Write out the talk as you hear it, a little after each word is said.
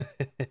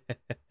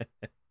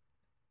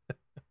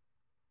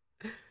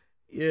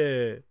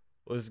Yeah.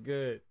 What's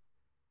good?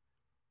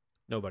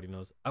 Nobody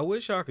knows. I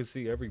wish I could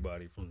see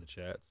everybody from the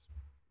chats.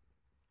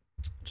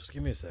 Just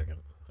give me a second,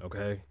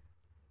 okay?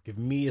 Give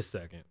me a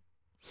second.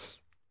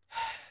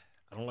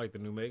 I don't like the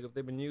new makeup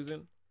they've been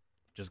using.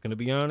 Just gonna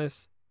be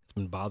honest, it's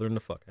been bothering the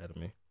fuck out of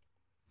me.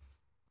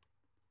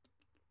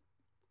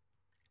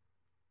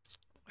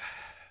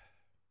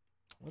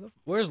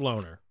 Where's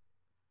Loner?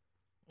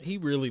 He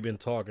really been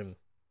talking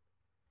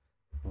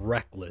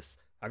reckless.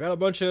 I got a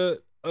bunch of,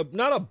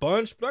 not a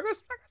bunch, but I got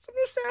some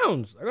new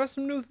sounds. I got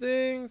some new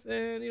things,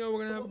 and we're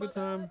gonna have a good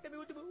time.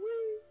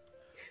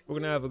 We're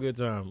gonna have a good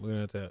time. We're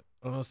gonna have that.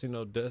 I don't see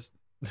no dust.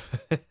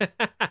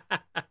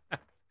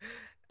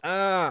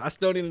 I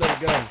still need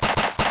another gun.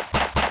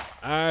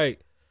 All right,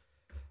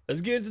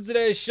 let's get into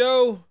today's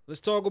show.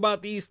 Let's talk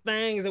about these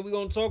things that we're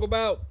gonna talk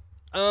about.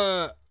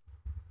 I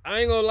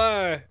ain't gonna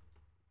lie.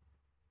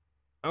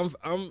 I'm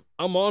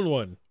on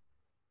one.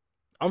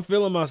 I'm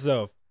feeling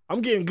myself.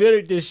 I'm getting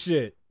good at this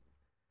shit.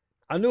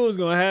 I knew it was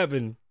gonna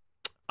happen.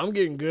 I'm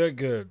getting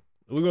good.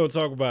 We're gonna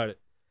talk about it.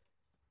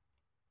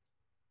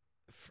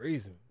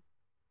 Freezing.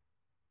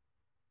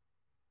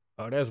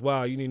 Oh, that's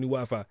wild. You need new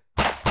Wi-Fi.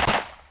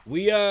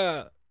 We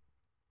on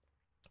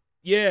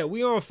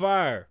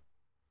fire.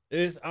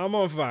 I'm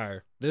on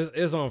fire.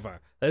 It's on fire.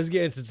 Let's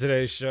get into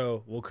today's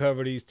show. We'll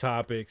cover these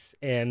topics.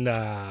 And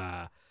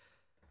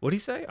what'd he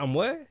say? I'm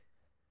what?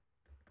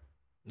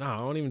 Nah, I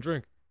don't even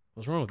drink.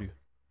 What's wrong with you?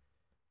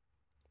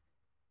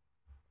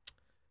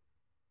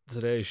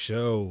 Today's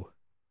show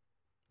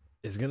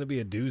is gonna be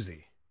a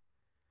doozy.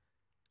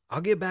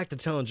 I'll get back to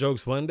telling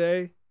jokes one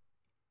day.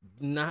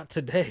 Not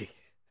today.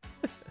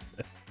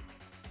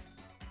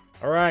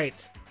 All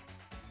right.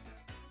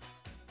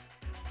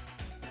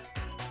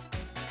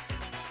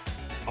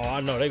 Oh,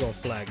 I know they're going to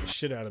flag the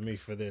shit out of me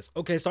for this.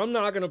 Okay, so I'm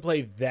not going to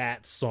play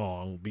that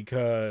song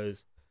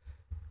because,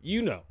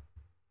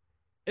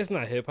 it's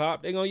not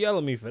hip-hop. They're going to yell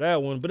at me for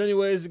that one. But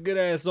anyway, it's a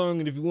good-ass song,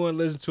 and if you want to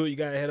listen to it, you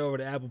got to head over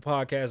to Apple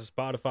Podcasts or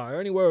Spotify or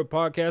anywhere where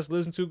podcasts to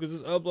listen to because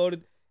it's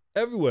uploaded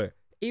everywhere,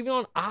 even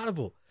on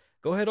Audible.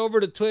 Go head over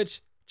to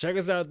Twitch. Check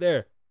us out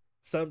there.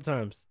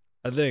 Sometimes,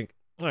 I think.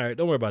 All right,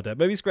 don't worry about that.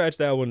 Maybe scratch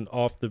that one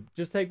off.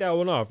 Just take that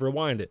one off.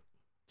 Rewind it.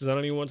 Because I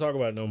don't even want to talk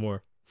about it no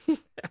more.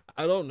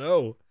 I don't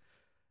know.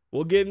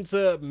 We'll get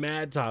into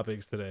mad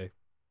topics today.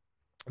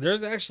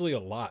 There's actually a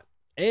lot.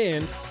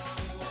 And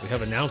we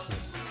have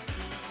announcements.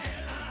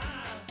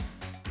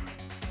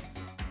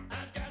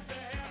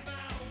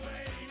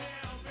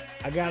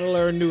 I got to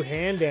learn new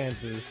hand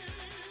dances.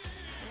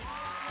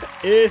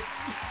 It's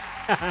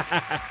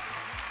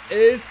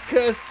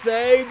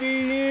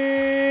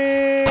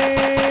Kasabian.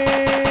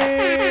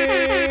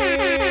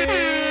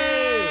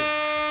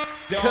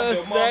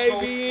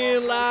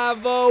 Kasabian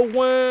Lavoe.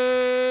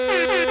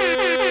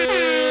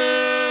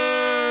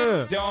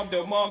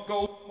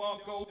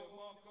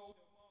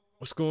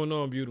 What's going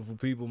on, beautiful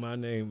people? My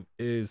name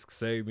is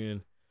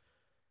Kasabian.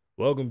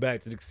 Welcome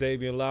back to the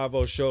Kasabian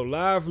Lavoe Show,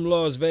 live from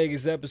Las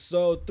Vegas,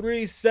 episode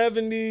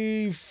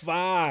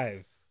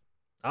 375.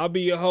 I'll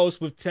be your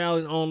host with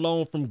talent on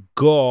loan from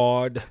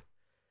God.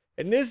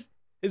 And this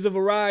is a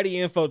variety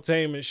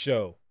infotainment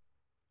show.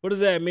 What does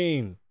that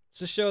mean?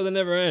 It's a show that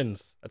never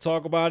ends. I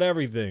talk about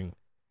everything.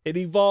 It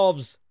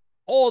evolves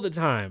all the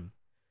time.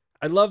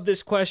 I love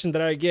this question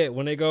that I get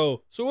when they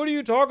go, so what do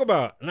you talk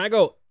about? And I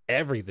go,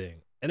 everything.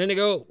 And then they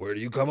go, where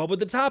do you come up with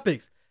the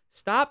topics?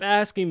 Stop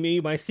asking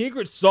me my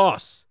secret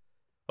sauce.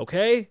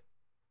 Okay?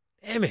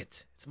 Damn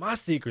it. It's my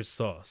secret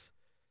sauce.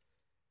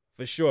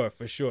 For sure.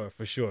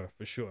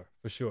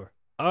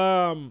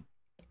 I'm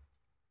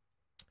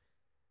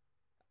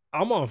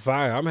on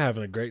fire. I'm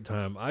having a great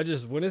time.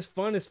 When it's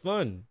fun, it's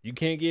fun. You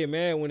can't get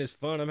mad when it's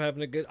fun. I'm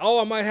having a good...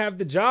 Oh, I might have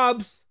the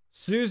jobs.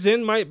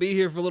 Susan might be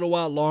here for a little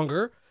while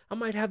longer. I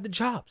might have the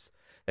jobs.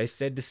 They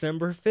said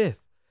December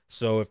 5th.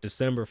 So if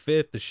December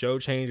 5th, the show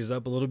changes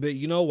up a little bit,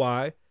 you know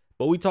why.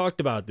 But we talked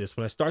about this.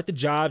 When I start the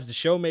jobs, the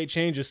show may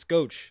change a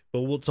scotch.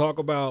 But we'll talk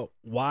about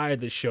why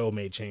the show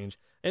may change.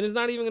 And it's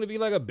not even going to be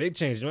like a big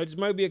change. It just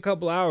might be a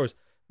couple hours.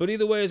 But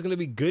either way, it's going to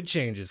be good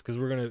changes because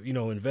we're going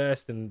to,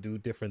 invest and do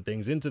different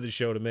things into the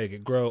show to make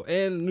it grow.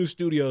 And new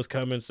studios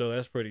coming, so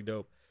that's pretty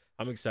dope.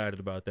 I'm excited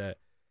about that.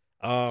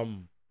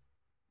 I'm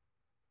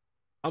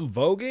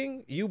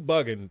voguing? You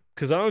bugging,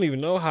 because I don't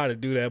even know how to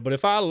do that. But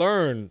if I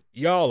learn,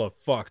 y'all are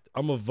fucked.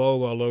 I'm a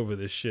vogue all over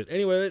this shit.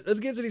 Anyway, let's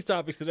get into these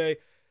topics today.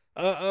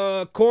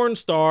 Corn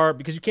star,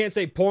 because you can't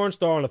say porn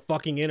star on the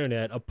fucking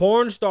internet. A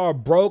porn star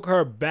broke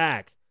her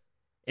back.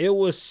 It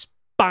was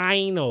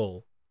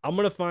spinal. I'm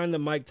going to find the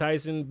Mike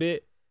Tyson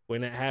bit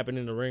when that happened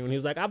in the ring. When he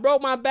was like, I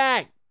broke my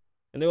back.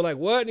 And they were like,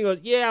 what? And he goes,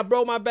 yeah, I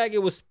broke my back.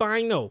 It was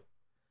spinal.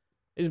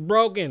 It's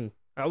broken.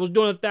 I was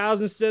doing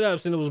 1,000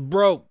 sit-ups and it was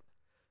broke.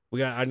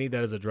 I need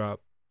that as a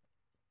drop.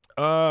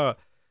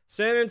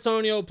 San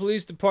Antonio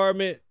Police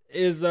Department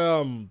is,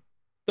 I'm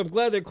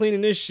glad they're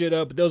cleaning this shit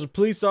up. But there was a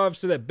police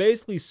officer that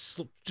basically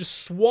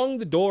just swung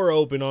the door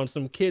open on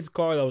some kid's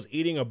car that was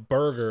eating a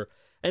burger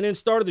and then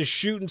started to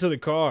shoot into the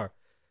car.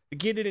 The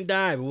kid didn't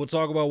die, but we'll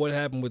talk about what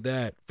happened with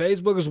that.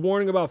 Facebook is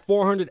warning about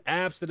 400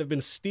 apps that have been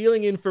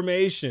stealing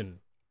information.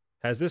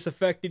 Has this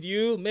affected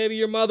you? Maybe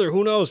your mother.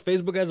 Who knows?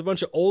 Facebook has a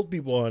bunch of old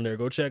people on there.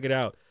 Go check it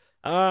out.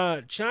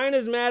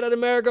 China's mad at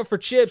America for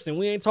chips, and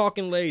we ain't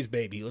talking Lay's,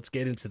 baby. Let's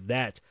get into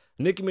that.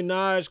 Nicki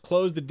Minaj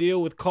closed the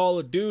deal with Call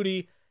of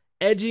Duty,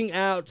 edging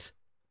out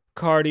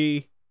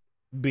Cardi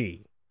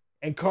B.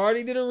 And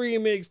Cardi did a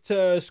remix to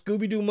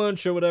Scooby-Doo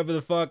Munch or whatever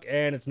the fuck,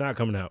 and it's not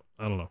coming out.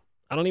 I don't know.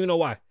 I don't even know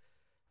why.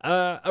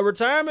 A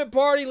retirement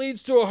party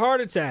leads to a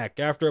heart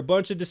attack after a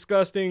bunch of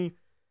disgusting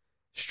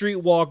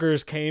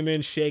streetwalkers came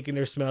in shaking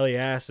their smelly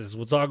asses.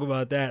 We'll talk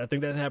about that. I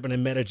think that happened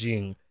in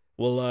Medellin.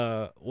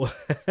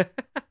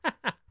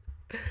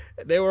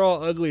 They were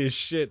all ugly as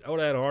shit. I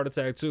would have had a heart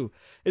attack too.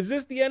 Is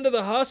this the end of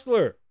The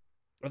Hustler?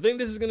 I think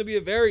this is going to be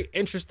a very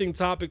interesting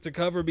topic to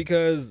cover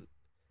because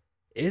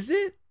is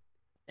it?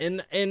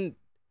 And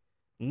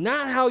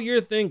not how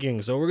you're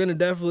thinking. So we're going to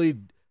definitely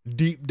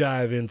deep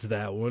dive into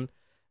that one.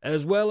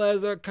 As well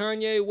as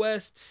Kanye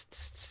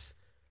West's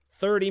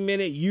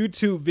 30-minute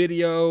YouTube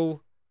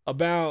video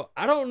about,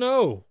 I don't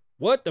know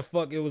what the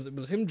fuck it was. It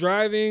was him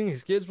driving,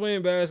 his kids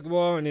playing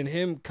basketball, and then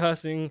him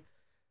cussing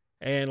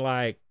and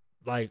like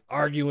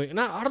arguing. And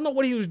I don't know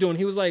what he was doing.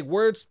 He was like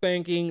word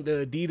spanking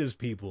the Adidas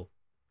people.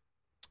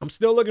 I'm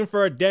still looking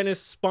for a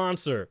dentist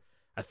sponsor.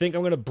 I think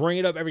I'm going to bring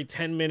it up every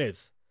 10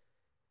 minutes.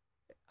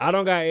 I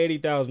don't got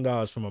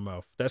 $80,000 for my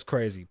mouth. That's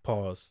crazy.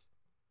 Pause.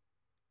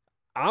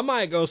 I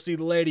might go see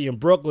the lady in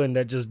Brooklyn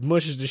that just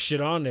mushes the shit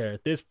on there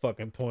at this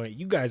fucking point.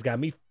 You guys got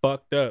me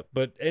fucked up.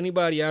 But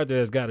anybody out there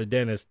that's got a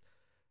dentist,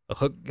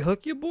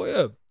 hook your boy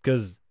up.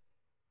 Because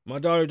my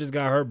daughter just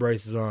got her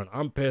braces on.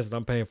 I'm pissed.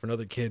 I'm paying for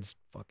another kid's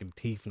fucking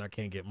teeth and I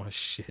can't get my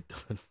shit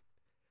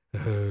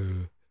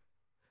done.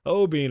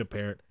 Oh, being a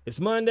parent. It's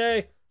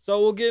Monday,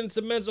 so we'll get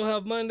into Mental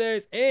Health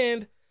Mondays.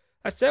 And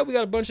I said we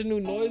got a bunch of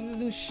new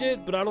noises and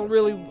shit, but I don't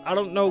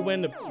know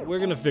when we're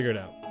going to figure it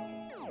out.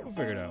 We'll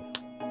figure it out.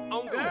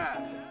 Oh,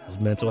 God.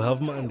 It's Mental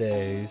Health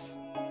Mondays.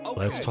 Okay.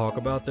 Let's talk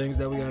about things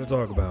that we got to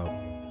talk about.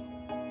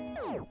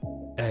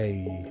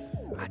 Hey,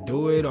 I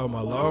do it on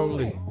my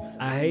lonely.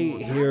 I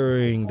hate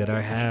hearing that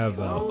I have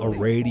a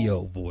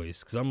radio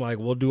voice because I'm like,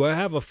 well, do I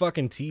have a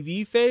fucking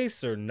TV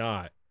face or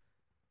not?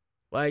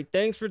 Like,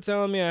 thanks for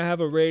telling me I have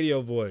a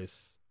radio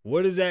voice.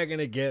 What is that going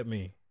to get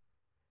me?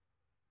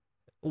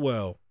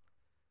 Well,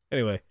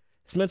 anyway,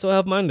 it's Mental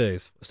Health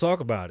Mondays. Let's talk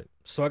about it.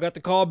 So I got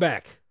the call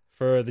back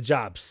for the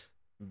jobs.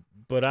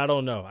 But I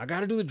don't know. I got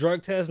to do the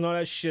drug test and all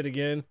that shit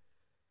again.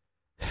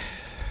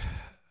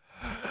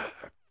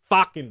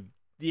 Fucking,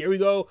 here we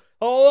go.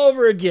 All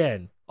over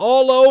again.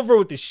 All over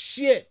with the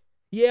shit.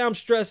 Yeah, I'm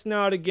stressing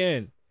out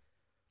again.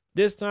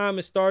 This time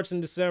it starts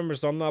in December,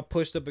 so I'm not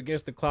pushed up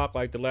against the clock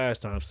like the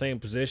last time. Same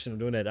position. I'm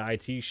doing that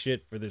IT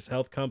shit for this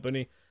health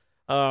company.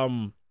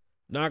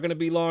 Not going to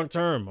be long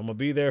term. I'm going to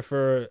be there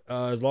for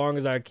as long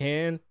as I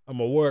can. I'm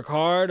going to work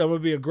hard. I'm going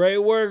to be a great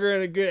worker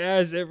and a good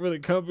asset for the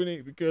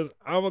company because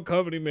I'm a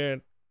company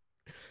man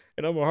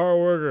and I'm a hard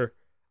worker.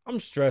 I'm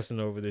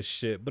stressing over this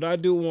shit, but I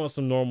do want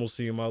some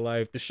normalcy in my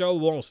life. The show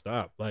won't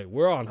stop. Like,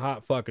 we're on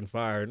hot fucking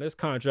fire and there's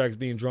contracts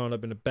being drawn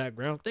up in the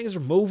background. Things are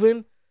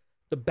moving.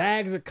 The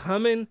bags are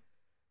coming.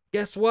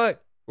 Guess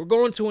what? We're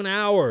going to an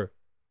hour.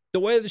 The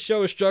way the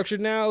show is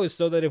structured now is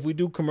so that if we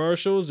do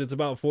commercials, it's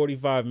about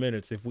 45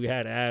 minutes. If we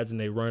had ads and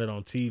they run it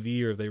on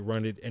TV or if they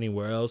run it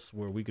anywhere else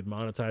where we could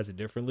monetize it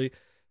differently.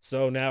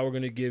 So now we're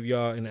going to give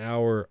y'all an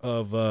hour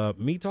of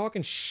me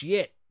talking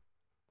shit.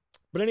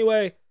 But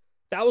anyway,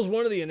 that was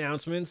one of the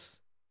announcements.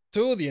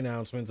 Two of the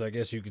announcements, I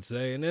guess you could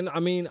say. And then,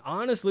 I mean,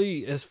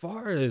 honestly, as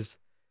far as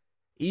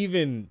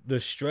even the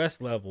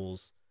stress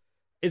levels,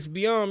 it's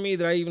beyond me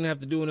that I even have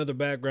to do another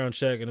background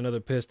check and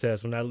another piss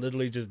test when I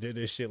literally just did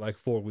this shit like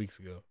 4 weeks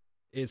ago.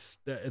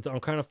 I'm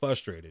kind of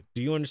frustrated.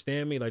 Do you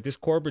understand me? Like, this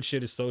corporate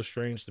shit is so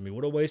strange to me.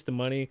 What a waste of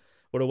money.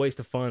 What a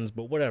waste of funds.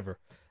 But whatever.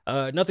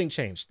 Nothing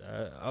changed.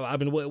 I've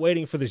been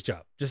waiting for this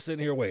job. Just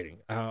sitting here waiting.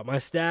 My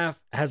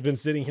staff has been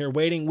sitting here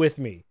waiting with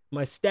me.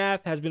 My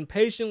staff has been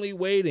patiently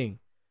waiting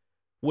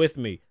with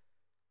me.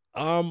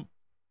 We'll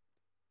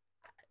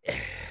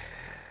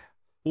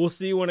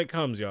see when it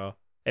comes, y'all.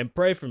 And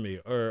pray for me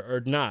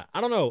or not.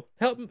 I don't know.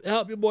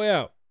 Help your boy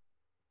out.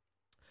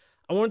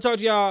 I want to talk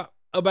to y'all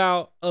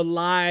about a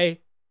lie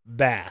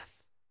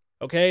bath.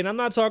 Okay? And I'm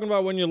not talking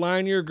about when you're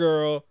lying to your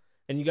girl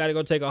and you got to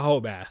go take a hoe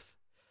bath.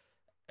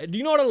 Do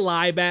you know what a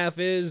lie bath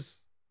is?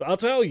 I'll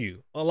tell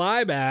you. A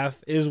lie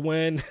bath is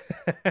when...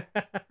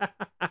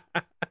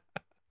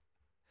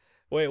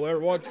 Wait,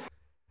 what?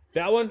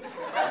 That one?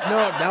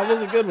 No, that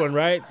was a good one,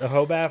 right? The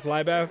hoe bath,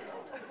 lie bath?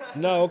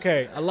 No,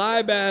 okay. A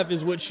lie bath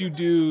is what you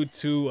do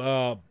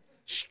to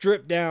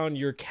strip down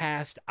your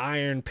cast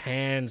iron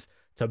pans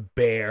to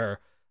bare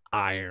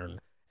iron.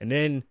 And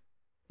then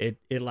it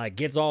like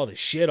gets all the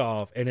shit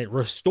off and it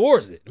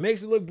restores it. It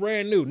makes it look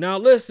brand new. Now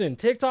listen,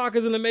 TikTok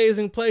is an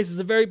amazing place. It's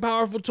a very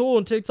powerful tool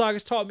and TikTok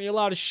has taught me a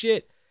lot of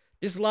shit.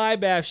 This lye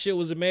bath shit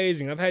was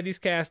amazing. I've had these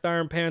cast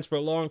iron pans for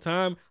a long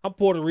time. I'm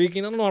Puerto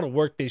Rican. I don't know how to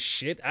work this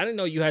shit. I didn't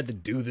know you had to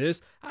do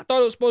this. I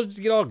thought it was supposed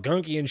to get all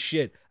gunky and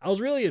shit. I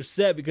was really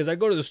upset because I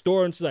go to the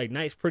store and see like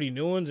nice, pretty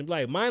new ones and be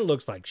like, mine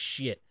looks like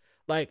shit.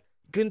 Like,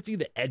 couldn't see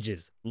the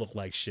edges look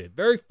like shit.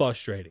 Very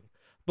frustrating.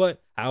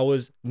 But I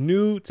was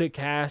new to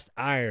cast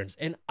irons.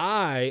 And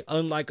I,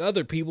 unlike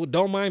other people,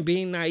 don't mind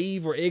being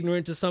naive or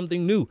ignorant to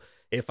something new.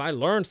 If I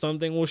learn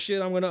something, well,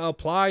 shit, I'm going to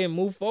apply and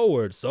move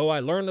forward. So I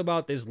learned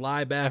about this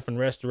lye bath and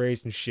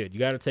restoration shit. You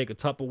got to take a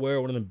Tupperware,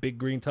 one of them big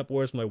green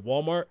Tupperwares from like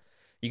Walmart.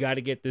 You got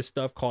to get this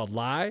stuff called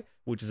lye,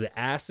 which is an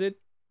acid.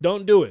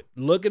 Don't do it.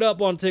 Look it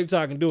up on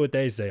TikTok and do what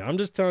they say. I'm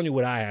just telling you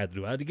what I had to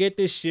do. I had to get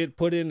this shit,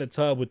 put it in the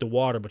tub with the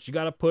water, but you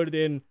got to put it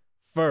in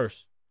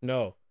first.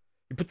 No.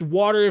 You put the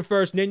water in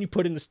first, and then you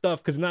put in the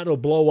stuff because not it'll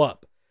blow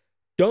up.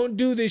 Don't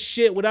do this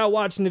shit without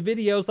watching the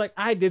videos like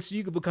I did so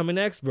you could become an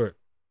expert.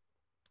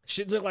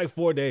 Shit took like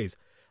 4 days.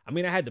 I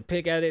mean, I had to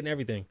pick at it and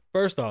everything.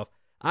 First off,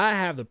 I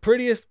have the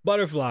prettiest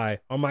butterfly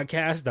on my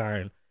cast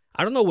iron.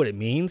 I don't know what it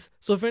means.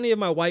 So if any of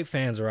my white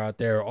fans are out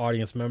there, or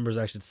audience members,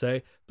 I should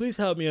say, please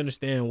help me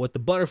understand what the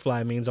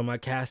butterfly means on my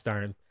cast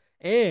iron.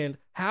 And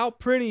how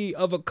pretty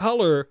of a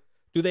color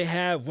do they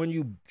have when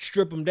you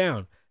strip them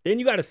down? Then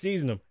you got to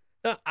season them.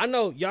 Now, I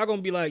know y'all going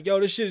to be like, yo,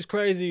 this shit is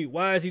crazy.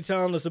 Why is he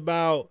telling us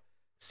about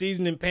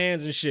seasoning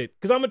pans and shit?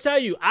 Because I'm going to tell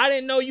you, I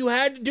didn't know you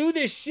had to do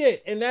this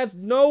shit. And that's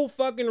no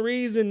fucking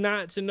reason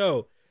not to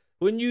know.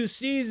 When you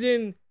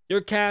season your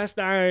cast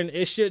iron,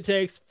 it shit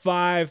takes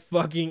 5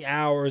 fucking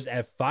hours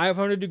at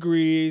 500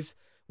 degrees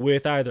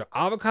with either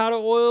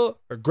avocado oil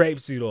or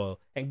grapeseed oil.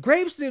 And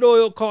grapeseed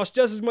oil costs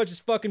just as much as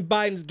fucking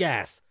Biden's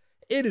gas.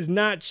 It is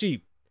not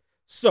cheap.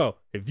 So,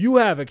 if you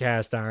have a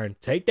cast iron,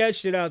 take that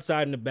shit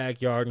outside in the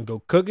backyard and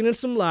go cook it in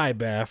some lye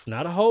bath,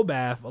 not a whole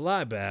bath, a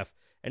lye bath,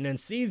 and then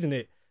season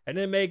it, and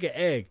then make an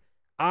egg.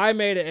 I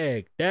made an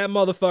egg. That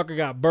motherfucker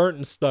got burnt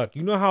and stuck.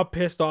 You know how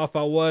pissed off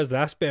I was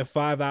that I spent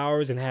 5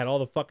 hours and had all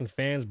the fucking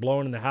fans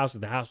blowing in the house because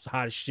the house was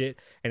hot as shit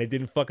and it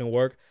didn't fucking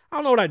work? I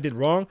don't know what I did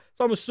wrong,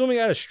 so I'm assuming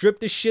I had to strip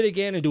this shit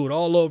again and do it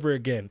all over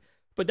again.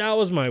 But that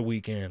was my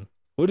weekend.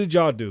 What did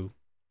y'all do?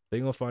 They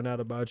gonna find out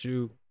about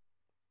you.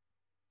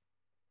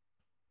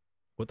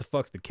 What the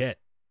fuck's the cat?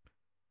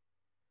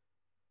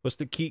 What's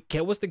the key?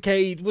 Cat? What's the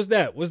K? What's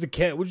that? What's the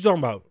cat? What you talking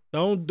about?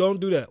 Don't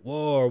do that.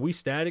 Whoa, are we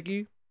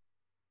staticky?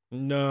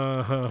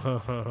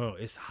 No,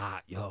 it's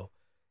hot, yo.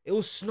 It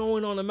was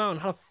snowing on the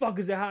mountain. How the fuck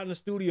is it hot in the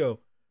studio?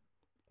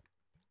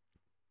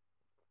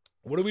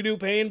 What do we do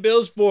paying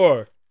bills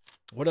for?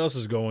 What else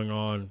is going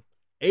on?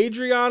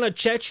 Adriana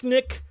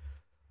Chechnik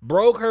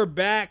broke her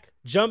back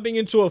jumping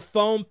into a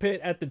foam pit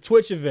at the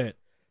Twitch event.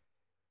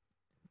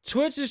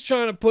 Twitch is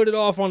trying to put it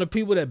off on the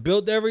people that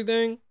built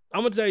everything.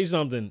 I'm going to tell you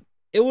something.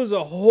 It was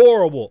a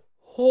horrible,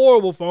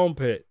 horrible foam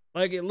pit.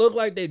 Like, it looked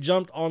like they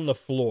jumped on the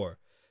floor.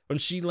 When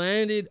she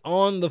landed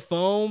on the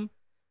foam,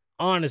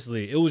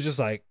 honestly, it was just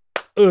like,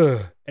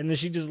 ugh. And then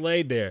she just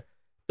laid there.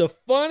 The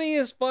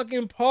funniest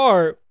fucking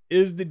part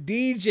is the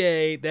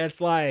DJ that's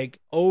like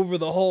over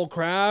the whole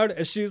crowd.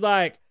 And she's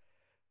like,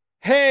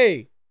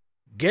 hey,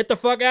 get the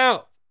fuck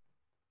out.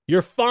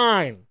 You're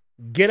fine.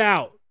 Get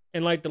out.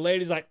 And like the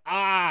lady's like,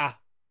 ah,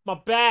 my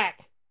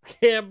back. I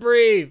can't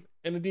breathe.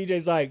 And the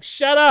DJ's like,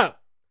 shut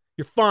up.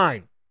 You're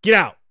fine. Get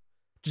out.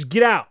 Just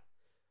get out.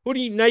 What do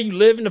you, now you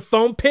live in the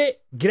foam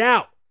pit? Get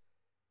out.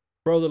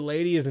 Bro, the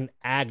lady is in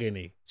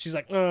agony. She's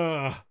like,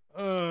 and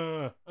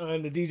the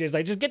DJ's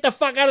like, just get the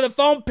fuck out of the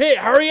foam pit.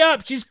 Hurry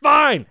up. She's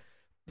fine.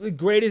 The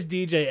greatest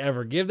DJ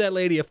ever. Give that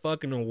lady a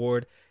fucking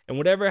award. And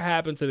whatever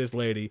happened to this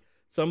lady,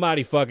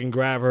 somebody fucking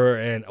grab her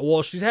and,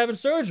 well, she's having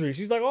surgery.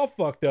 She's like all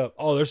fucked up.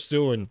 Oh, they're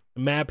suing.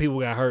 Mad people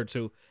got hurt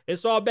too.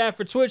 It's all bad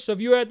for Twitch. So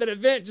if you were at that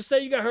event, just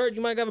say you got hurt.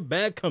 You might have a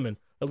bag coming,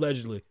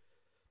 allegedly.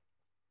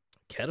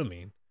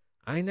 Ketamine.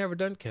 I ain't never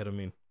done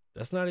ketamine.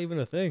 That's not even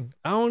a thing.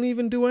 I don't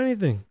even do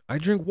anything. I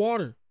drink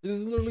water. This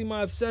is literally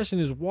my obsession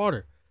is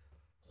water.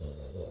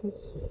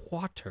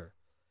 Water.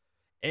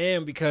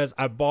 And because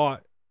I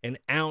bought an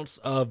ounce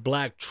of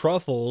black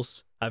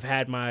truffles, I've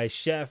had my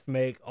chef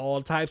make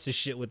all types of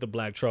shit with the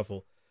black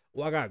truffle.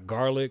 Well, I got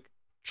garlic,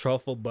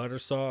 truffle butter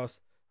sauce.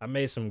 I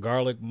made some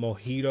garlic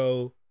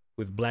mojito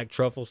with black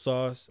truffle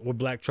sauce, with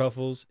black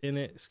truffles in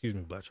it. Excuse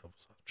me, black truffle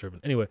sauce. I'm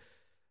tripping. Anyway,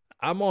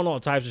 I'm on all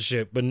types of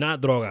shit, but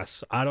not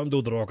drogas. I don't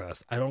do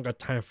drogas. I don't got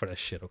time for that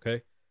shit,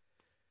 okay?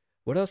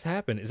 What else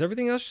happened? Is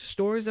everything else just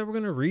stories that we're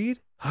going to read?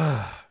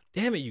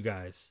 Damn it, you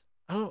guys.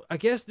 I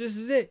guess this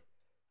is it.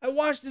 I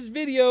watched this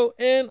video,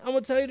 and I'm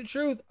going to tell you the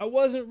truth. I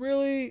wasn't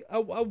really, I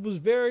was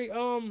very,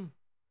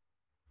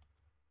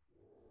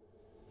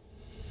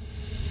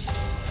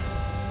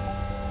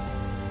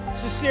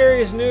 This is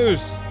serious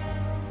news.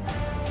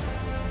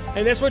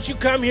 And that's what you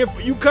come here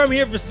for. You come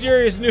here for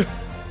serious news.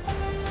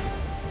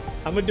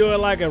 I'm gonna do it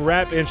like a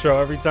rap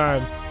intro every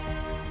time.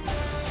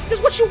 Is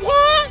this what you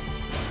want?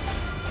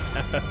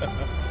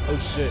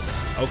 Oh shit.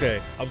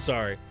 Okay, I'm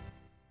sorry.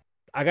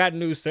 I got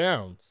new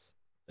sounds.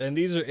 And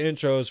these are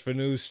intros for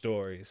news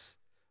stories.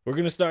 We're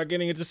gonna start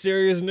getting into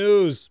serious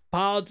news.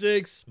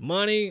 Politics,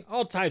 money,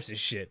 all types of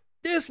shit.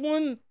 This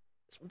one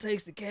This one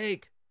takes the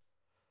cake.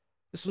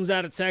 This one's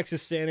out of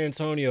Texas, San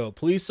Antonio.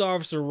 Police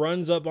officer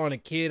runs up on a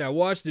kid. I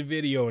watched the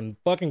video in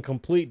fucking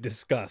complete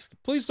disgust. The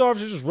police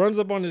officer just runs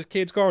up on this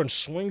kid's car and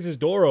swings his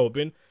door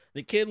open.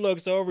 The kid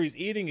looks over. He's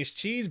eating his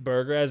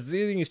cheeseburger. As he's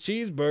eating his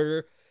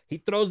cheeseburger, he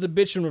throws the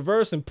bitch in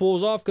reverse and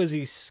pulls off because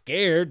he's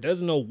scared,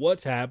 doesn't know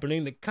what's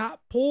happening. The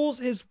cop pulls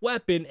his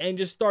weapon and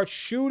just starts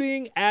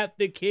shooting at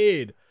the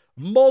kid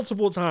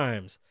multiple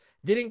times.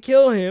 Didn't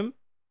kill him.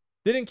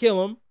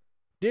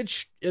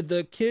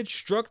 The kid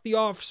struck the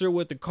officer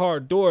with the car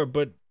door,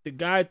 but the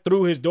guy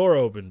threw his door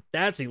open.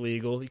 That's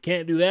illegal. You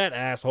can't do that,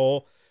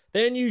 asshole.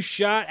 Then you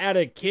shot at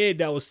a kid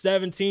that was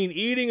 17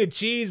 eating a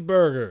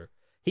cheeseburger.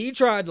 He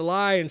tried to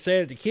lie and say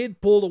that the kid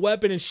pulled a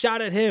weapon and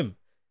shot at him.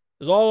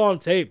 It was all on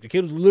tape. The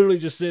kid was literally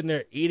just sitting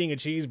there eating a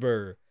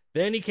cheeseburger.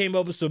 Then he came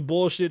up with some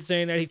bullshit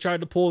saying that he tried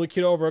to pull the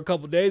kid over a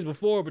couple days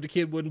before, but the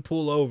kid wouldn't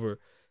pull over.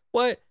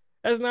 What?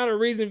 That's not a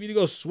reason for you to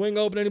go swing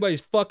open anybody's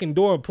fucking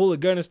door and pull a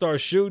gun and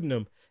start shooting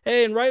them.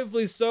 Hey, and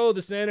rightfully so,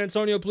 the San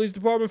Antonio Police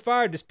Department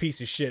fired this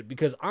piece of shit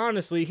because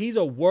honestly, he's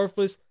a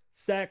worthless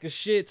sack of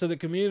shit to the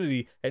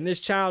community, and this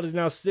child is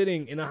now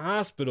sitting in a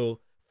hospital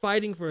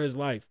fighting for his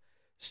life.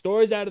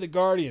 Stories out of The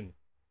Guardian.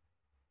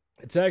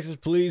 The Texas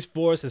police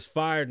force has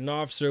fired an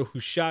officer who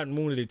shot and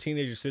wounded a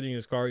teenager sitting in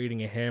his car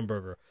eating a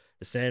hamburger.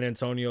 The San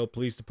Antonio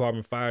Police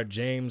Department fired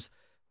James,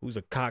 who's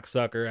a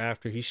cocksucker,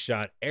 after he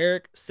shot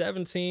Eric,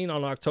 17,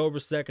 on October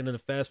 2nd in a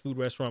fast food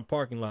restaurant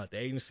parking lot. The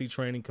agency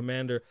training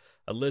commander,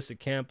 Alyssa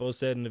Campos,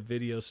 said in a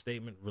video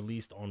statement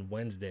released on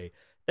Wednesday.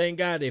 Thank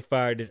God they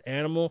fired this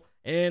animal,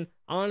 and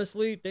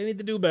honestly, they need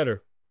to do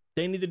better.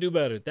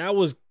 That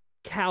was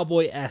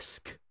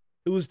cowboy-esque.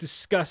 It was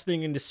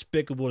disgusting and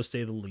despicable, to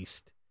say the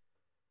least.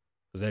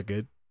 Was that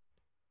good?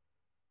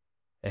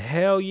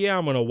 Hell yeah,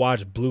 I'm going to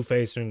watch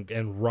Blueface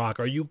and Rock.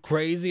 Are you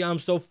crazy? I'm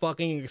so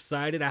fucking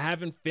excited. I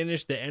haven't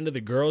finished The End of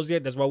the Girls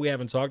yet. That's why we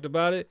haven't talked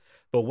about it.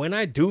 But when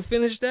I do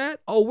finish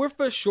that, we're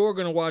for sure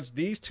going to watch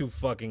these two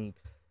fucking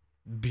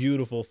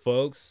beautiful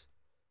folks.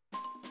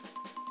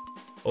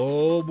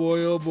 Oh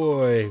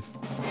boy.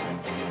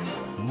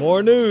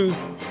 More news.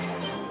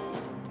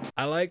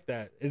 I like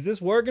that. Is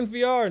this working for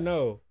y'all or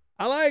no?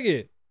 I like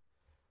it.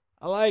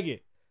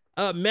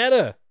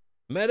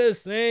 Meta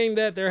is saying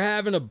that they're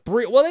having a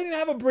breach. Well, they didn't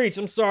have a breach.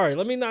 I'm sorry.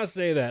 Let me not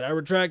say that. I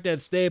retract that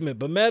statement.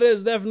 But Meta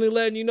is definitely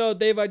letting you know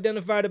they've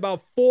identified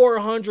about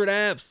 400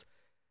 apps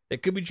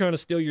that could be trying to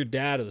steal your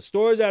data. The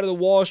stories out of the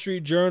Wall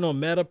Street Journal,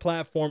 Meta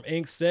Platform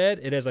Inc. said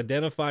it has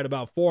identified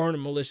about 400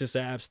 malicious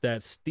apps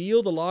that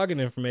steal the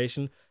login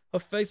information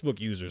of Facebook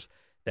users.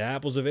 The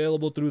app was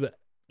available through the...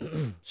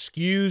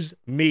 Excuse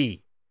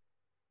me.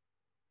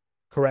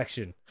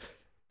 Correction.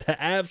 The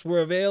apps were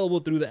available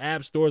through the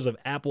app stores of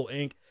Apple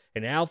Inc.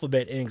 and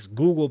Alphabet Inc.'s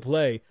Google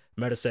Play,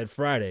 Meta said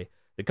Friday.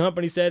 The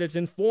company said it's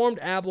informed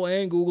Apple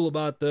and Google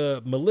about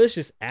the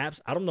malicious apps.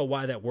 I don't know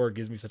why that word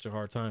gives me such a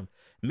hard time.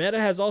 Meta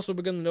has also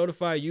begun to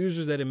notify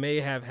users that it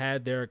may have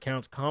had their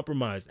accounts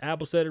compromised.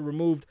 Apple said it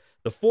removed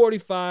the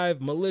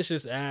 45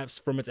 malicious apps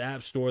from its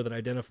app store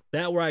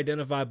that were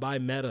identified by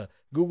Meta.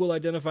 Google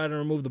identified and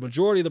removed the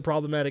majority of the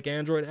problematic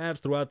Android apps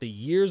throughout the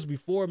years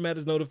before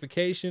Meta's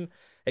notification.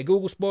 A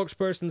Google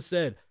spokesperson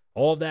said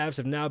all of the apps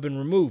have now been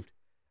removed.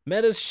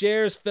 Meta's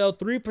shares fell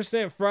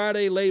 3%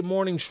 Friday late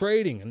morning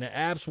trading, and the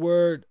apps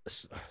were,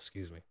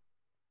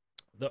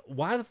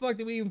 why the fuck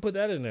did we even put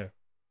that in there?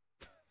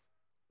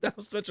 That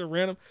was such a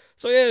random.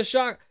 So yeah,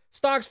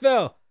 stocks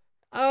fell.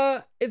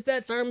 It's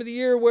that time of the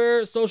year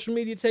where social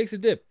media takes a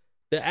dip.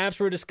 The apps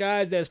were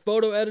disguised as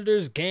photo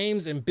editors,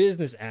 games, and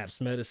business apps,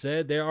 Meta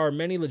said. There are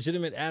many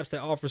legitimate apps that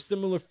offer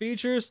similar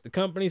features, the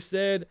company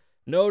said,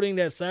 noting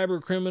that cyber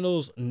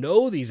criminals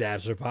know these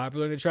apps are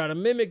popular and they try to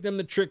mimic them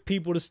to trick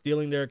people to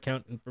stealing their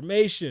account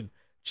information.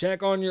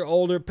 Check on your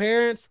older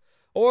parents,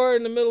 or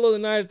in the middle of the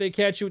night if they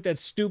catch you with that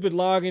stupid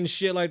login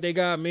shit like they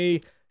got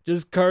me,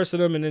 just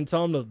cursing them and then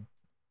tell them to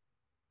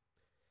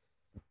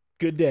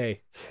good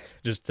day.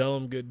 Just tell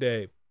them good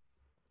day.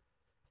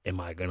 Am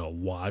I gonna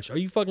watch? Are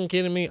you fucking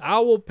kidding me? I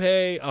will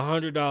pay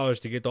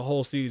 $100 to get the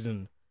whole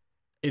season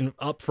in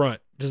up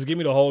front. Just give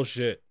me the whole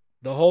shit.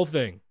 The whole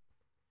thing.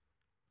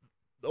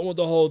 I want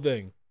the whole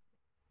thing.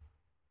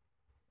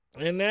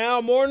 And now,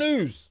 more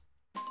news.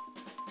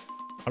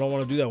 I don't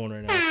want to do that one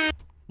right now.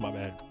 My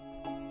bad.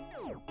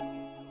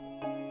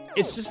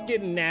 It's just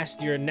getting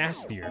nastier and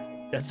nastier.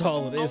 That's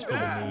all it is for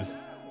the news.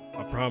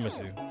 I promise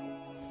you.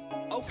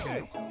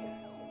 Okay.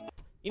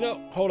 You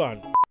know, hold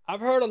on.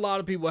 I've heard a lot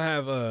of people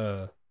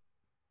have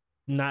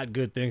not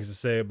good things to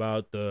say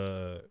about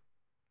the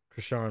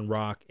Krishan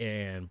Rock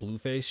and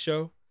Blueface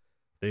show.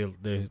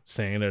 They're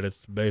saying that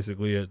it's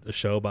basically a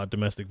show about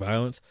domestic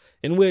violence,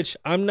 in which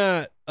I'm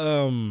not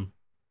a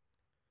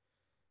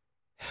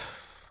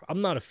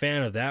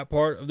fan of that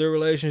part of their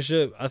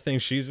relationship. I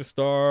think she's a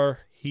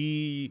star.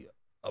 He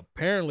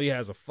apparently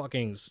has a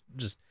fucking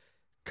just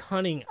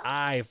cunning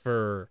eye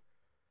for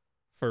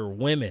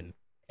women,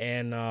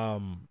 and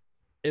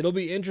it'll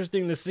be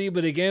interesting to see.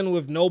 But again,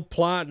 with no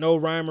plot, no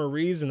rhyme or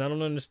reason, I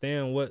don't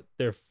understand what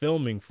they're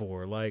filming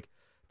for. Like,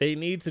 They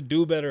need to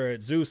do better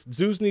at Zeus.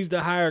 Zeus needs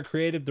to hire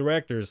creative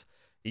directors.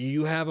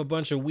 You have a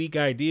bunch of weak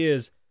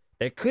ideas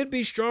that could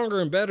be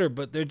stronger and better,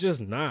 but they're just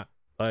not.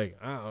 Like,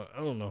 I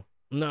don't know.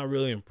 I'm not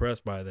really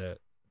impressed by that.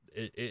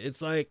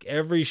 It's like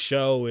every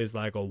show is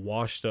like a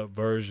washed up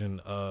version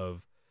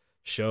of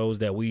shows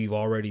that we've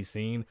already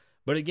seen.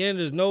 But again,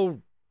 there's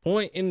no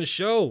point in the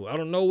show. I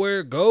don't know where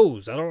it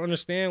goes. I don't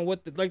understand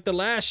like the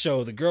last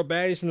show, the girl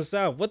baddies from the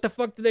South. What the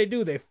fuck did they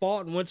do? They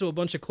fought and went to a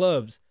bunch of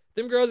clubs.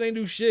 Them girls ain't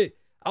do shit.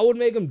 I would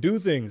make them do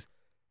things.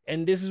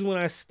 And this is when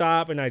I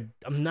stop, and I'm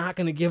not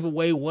going to give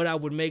away what I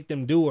would make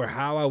them do or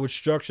how I would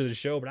structure the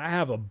show, but I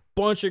have a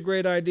bunch of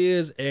great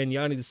ideas, and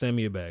y'all need to send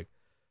me a bag.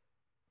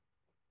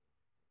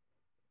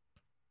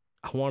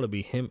 I want to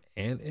be him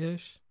and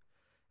Ish.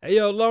 Hey,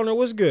 yo, Loner,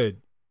 what's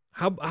good?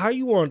 How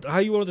you want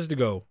this to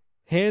go?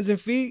 Hands and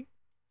feet?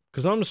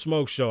 Because I'm the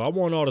smoke show. I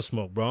want all the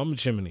smoke, bro. I'm a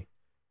chimney.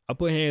 I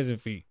put hands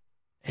and feet.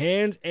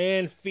 Hands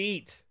and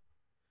feet.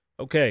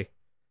 Okay.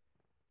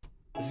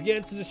 Let's get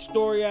into the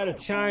story out of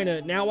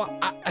China. Now,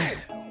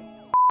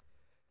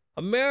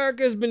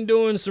 America's been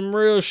doing some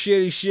real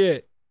shitty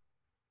shit.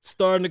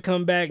 Starting to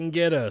come back and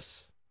get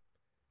us.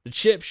 The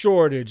chip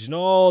shortage and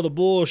all the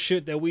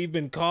bullshit that we've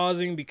been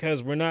causing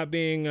because we're not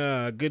being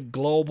good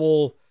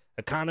global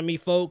economy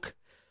folk.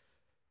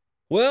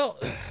 Well,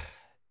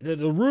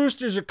 the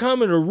roosters are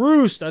coming to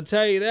roost, I'll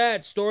tell you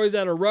that. Stories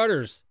out of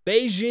Reuters.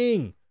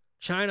 Beijing.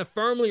 China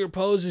firmly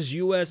opposes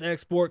U.S.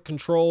 export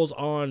controls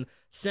on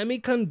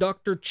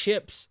semiconductor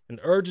chips and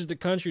urges the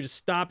country to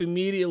stop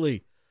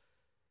immediately.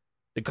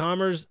 I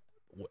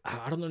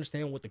don't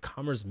understand what the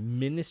Commerce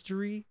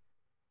Ministry,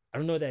 I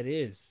don't know what that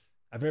is.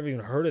 I've never even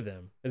heard of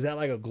them. Is that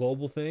like a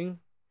global thing?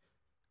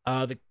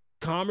 The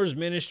Commerce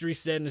Ministry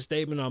said in a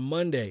statement on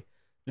Monday,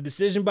 the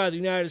decision by the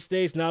United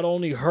States not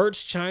only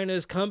hurts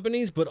China's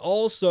companies, but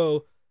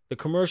also the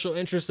commercial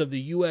interests of the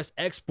U.S.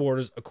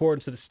 exporters,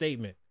 according to the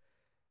statement.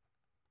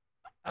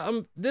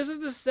 This is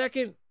the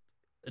second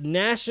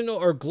national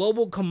or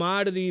global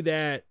commodity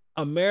that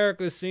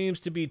America seems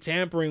to be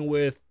tampering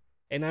with,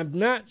 and I'm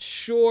not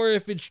sure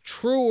if it's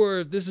true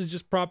or if this is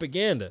just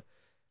propaganda.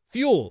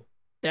 Fuel.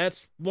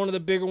 That's one of the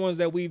bigger ones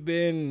that we've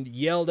been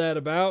yelled at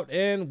about,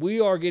 and we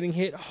are getting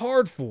hit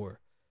hard for.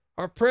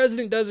 Our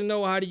president doesn't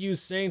know how to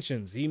use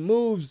sanctions. He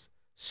moves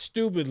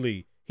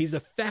stupidly. He's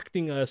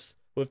affecting us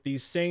with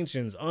these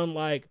sanctions,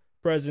 unlike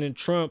President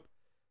Trump,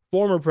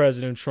 former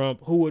President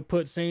Trump, who would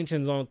put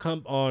sanctions on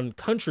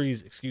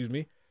countries,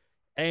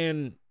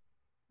 and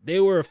they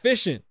were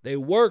efficient. They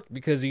worked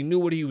because he knew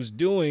what he was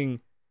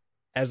doing,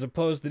 as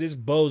opposed to this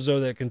bozo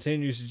that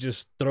continues to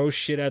just throw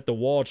shit at the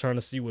wall trying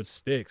to see what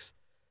sticks.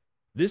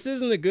 This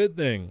isn't a good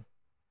thing.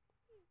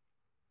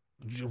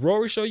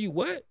 Rory show you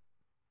what?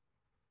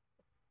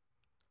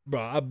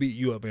 Bro, I'll beat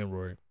you up, and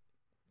Rory.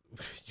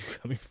 You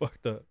got me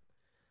fucked up.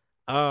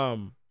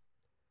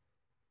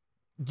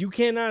 You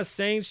cannot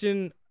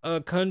sanction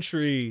a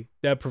country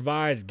that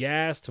provides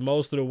gas to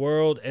most of the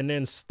world and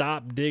then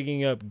stop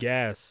digging up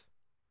gas.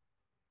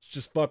 It's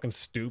just fucking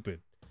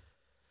stupid.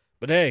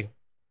 But hey,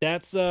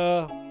 that's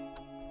what's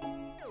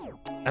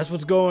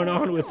going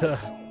on with the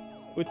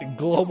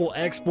global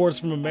exports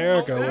from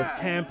America. We're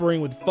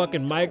tampering with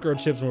fucking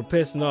microchips and we're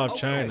pissing off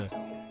China.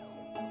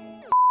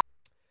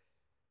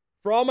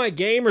 For all my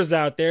gamers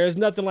out there, it's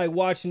nothing like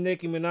watching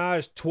Nicki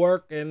Minaj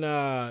twerk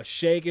and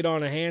shake it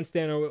on a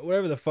handstand or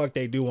whatever the fuck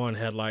they do on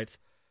headlights.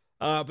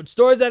 But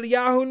stories out of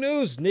Yahoo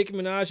News. Nicki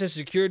Minaj has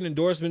secured an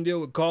endorsement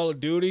deal with Call of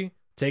Duty,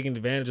 taking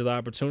advantage of the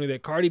opportunity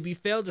that Cardi B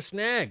failed to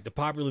snag. The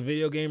popular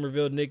video game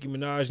revealed Nicki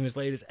Minaj in his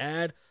latest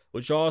ad,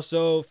 which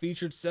also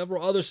featured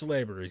several other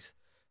celebrities.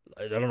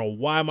 I don't know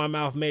why my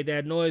mouth made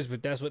that noise,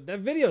 but that's what that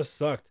video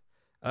sucked.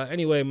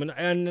 Anyway,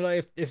 and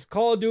if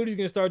Call of Duty is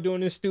going to start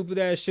doing this stupid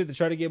ass shit to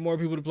try to get more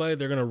people to play,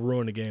 they're going to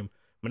ruin the game.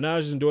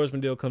 Minaj's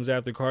endorsement deal comes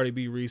after Cardi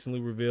B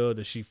recently revealed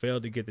that she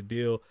failed to get the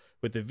deal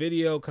with the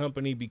video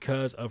company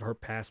because of her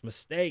past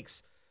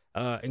mistakes.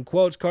 In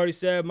quotes, Cardi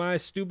said, "My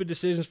stupid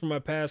decisions from my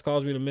past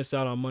caused me to miss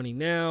out on money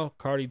now."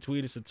 Cardi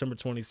tweeted September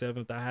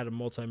 27th, "I had a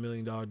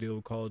multi-million-dollar deal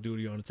with Call of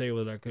Duty on the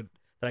table that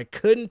I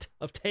couldn't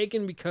have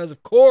taken because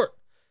of court.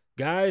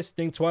 Guys,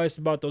 think twice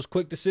about those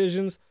quick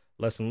decisions.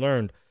 Lesson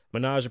learned."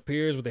 Minaj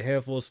appears with a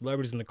handful of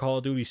celebrities in the Call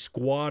of Duty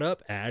Squad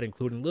Up ad,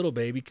 including Little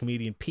Baby,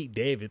 comedian Pete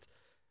Davidson.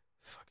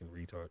 Fucking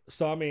retard.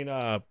 So, I mean,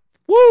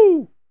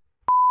 woo!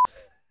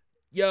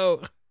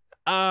 Yo,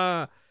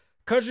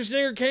 country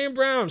singer Kane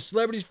Brown,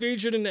 celebrities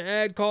featured in the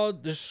ad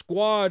called The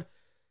Squad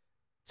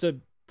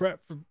to prep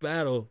for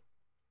battle.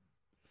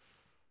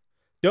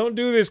 Don't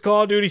do this,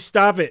 Call of Duty.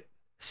 Stop it.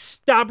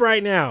 Stop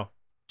right now.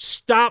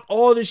 Stop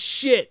all this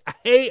shit. I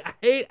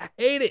hate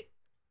it.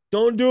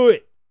 Don't do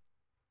it.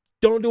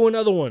 Don't do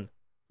another one.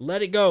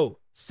 Let it go.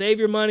 Save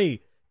your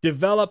money.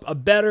 Develop a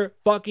better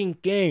fucking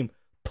game.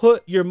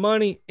 Put your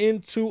money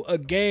into a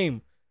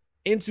game.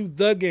 Into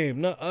the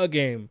game, not a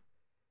game.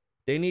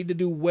 They need to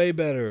do way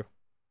better.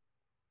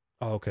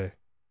 Oh, okay.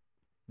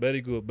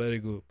 Very good, very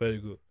good, very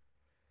good.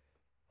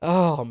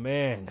 Oh,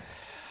 man.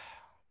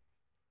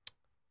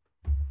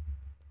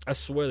 I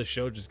swear the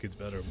show just gets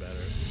better and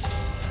better.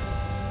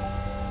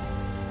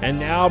 And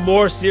now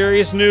more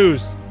serious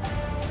news.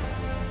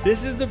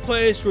 This is the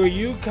place where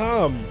you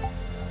come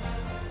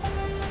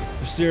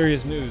for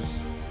serious news.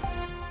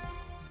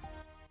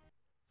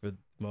 For the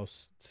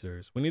most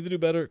serious. We need to do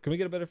better. Can we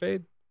get a better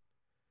fade?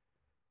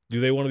 Do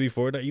they want to be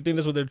Fortnite? You think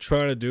that's what they're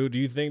trying to do? Do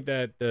you think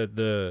that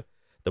the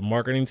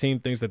marketing team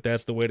thinks that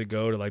that's the way to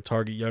go to like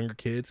target younger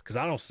kids? Because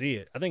I don't see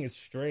it. I think it's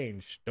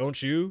strange.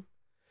 Don't you?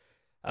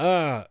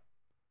 You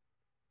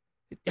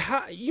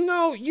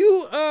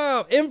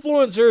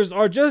influencers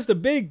are just a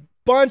big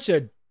bunch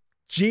of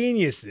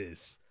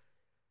geniuses.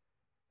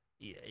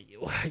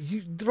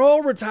 You throw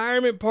a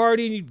retirement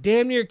party and you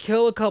damn near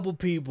kill a couple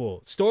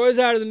people. Stories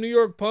out of the New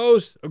York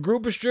Post. A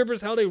group of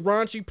strippers held a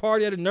raunchy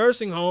party at a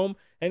nursing home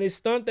and a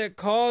stunt that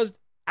caused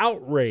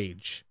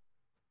outrage.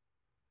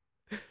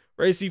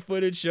 Racy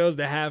footage shows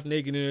the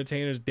half-naked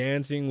entertainers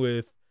dancing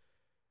with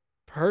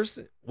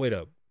Wait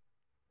up.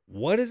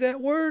 What is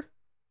that word?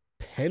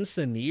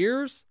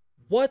 Pensioners?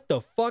 What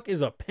the fuck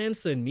is a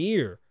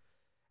pensioner?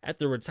 At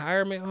the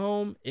retirement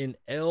home in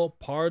El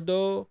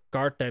Pardo,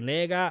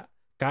 Cartagena.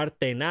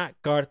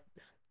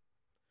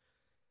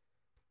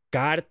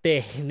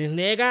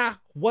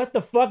 What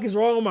the fuck is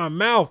wrong with my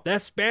mouth?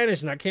 That's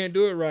Spanish and I can't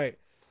do it right.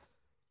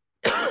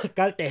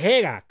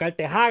 Cartagena.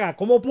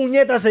 ¿Cómo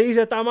puñeta se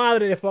dice esta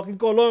madre de fucking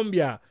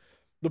Colombia?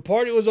 The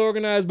party was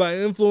organized by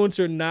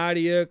influencer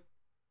Nadia.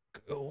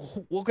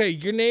 Okay,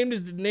 your name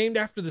is named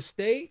after the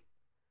state?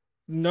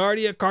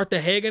 Nadia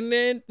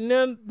Cartagena,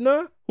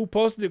 who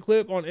posted a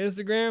clip on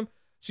Instagram.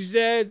 She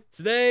said,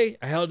 "Today,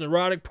 I held an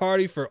erotic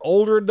party for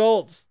older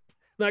adults.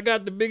 And I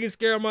got the biggest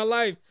scare of my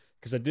life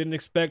because I didn't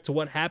expect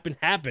what happened.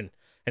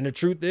 And the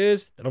truth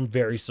is that I'm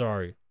very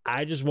sorry.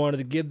 I just wanted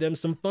to give them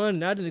some fun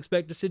and I didn't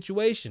expect the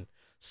situation.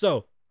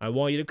 So I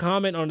want you to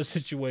comment on the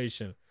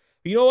situation.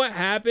 You know what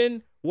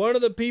happened? One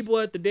of the people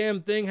at the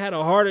damn thing had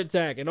a heart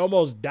attack and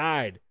almost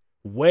died.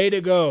 Way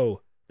to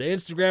go." The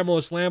Instagrammer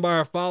was slammed by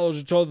her followers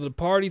who told that the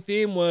party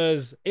theme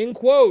was, in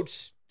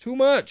quotes, too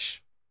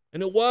much.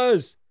 And it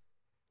was.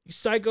 You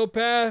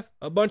psychopath.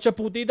 A bunch of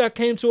putita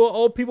came to an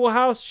old people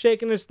house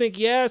shaking their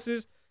stinky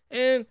asses,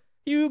 and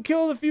you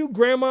killed a few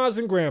grandmas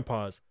and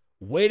grandpas.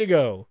 Way to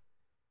go.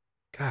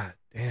 God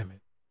damn it.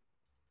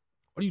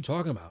 What are you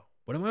talking about?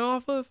 What am I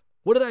off of?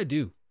 What did I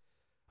do?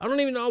 I don't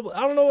even know.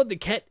 I don't know what the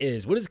ket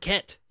is. What is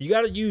ket? You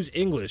got to use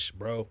English,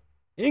 bro.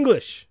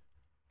 English.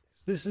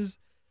 This is...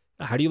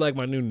 How do you like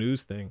my new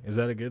news thing? Is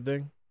that a good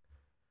thing?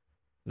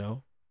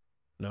 No?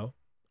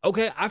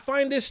 Okay, I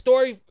find this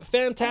story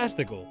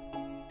fantastical.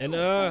 And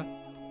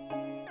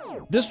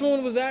this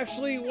one was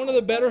actually one of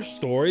the better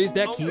stories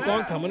that keep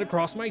on coming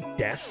across my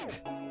desk.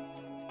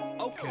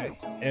 Okay.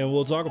 And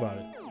we'll talk about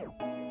it.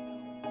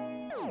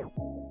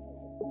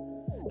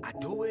 I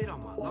do it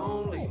on my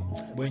lonely.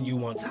 When you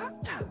want top,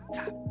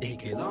 it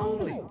get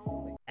lonely.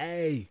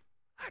 Hey,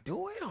 I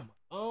do it on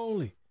my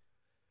lonely.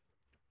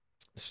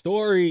 The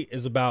story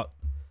is about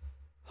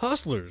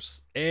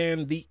hustlers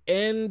and the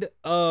end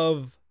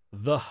of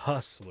the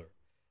hustler.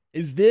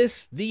 Is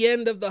this the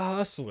end of the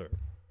hustler?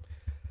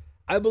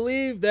 I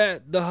believe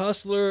that the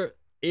hustler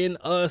in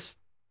us,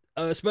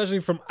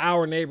 especially from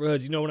our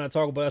neighborhoods, when I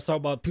talk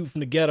about people from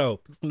the ghetto,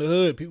 people from the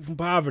hood, people from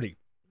poverty.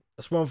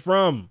 That's where I'm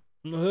from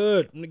the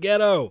hood, from the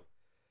ghetto.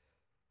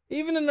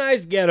 Even the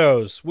nice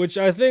ghettos, which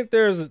I think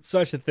there's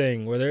such a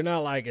thing where they're not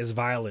like as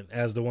violent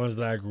as the ones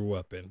that I grew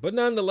up in. But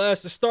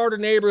nonetheless, the starter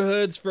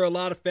neighborhoods for a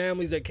lot of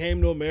families that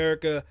came to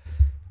America.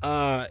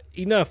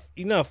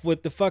 Enough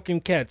with the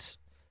fucking cats.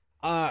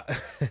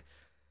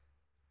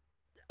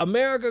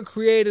 America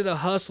created a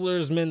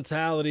hustler's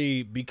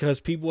mentality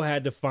because people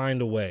had to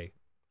find a way.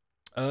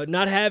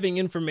 Not having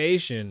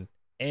information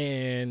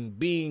and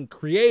being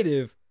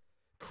creative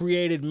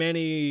created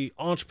many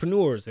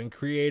entrepreneurs and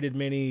created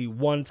many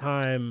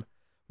one-time,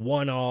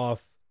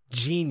 one-off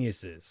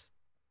geniuses.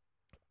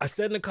 I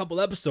said in a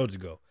couple episodes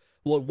ago,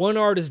 what one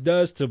artist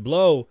does to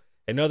blow,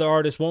 another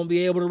artist won't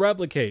be able to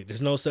replicate.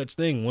 There's no such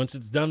thing. Once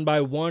it's done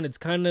by one, it's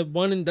kind of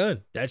one and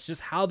done. That's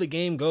just how the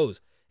game goes.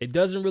 It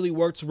doesn't really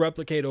work to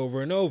replicate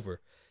over and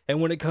over.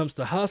 And when it comes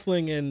to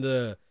hustling and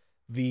the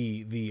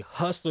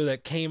hustler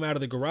that came out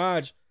of the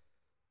garage,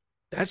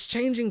 that's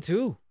changing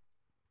too.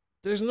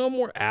 There's no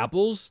more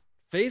Apples.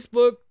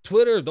 Facebook,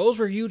 Twitter, those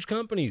were huge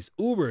companies.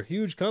 Uber,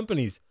 huge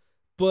companies.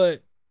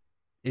 But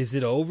is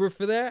it over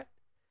for that?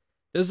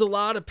 There's a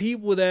lot of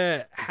people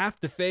that have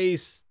to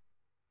face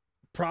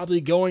probably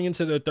going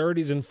into their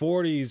 30s and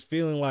 40s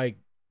feeling like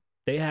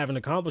they haven't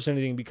accomplished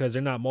anything because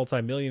they're not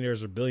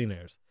multimillionaires or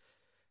billionaires.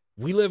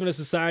 We live in a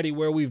society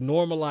where we've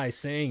normalized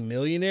saying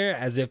millionaire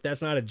as if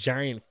that's not a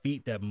giant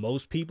feat that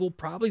most people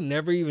probably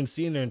never even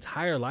see in their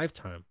entire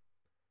lifetime.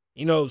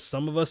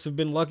 Some of us have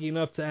been lucky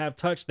enough to have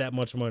touched that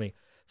much money.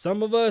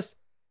 Some of us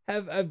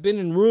have been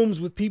in rooms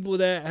with people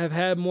that have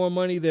had more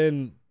money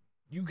than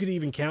you could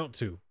even count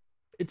to.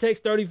 It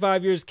takes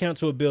 35 years to count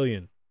to $1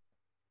 billion.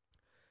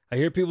 I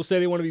hear people say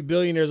they want to be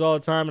billionaires all the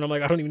time, and I'm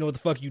like, I don't even know what the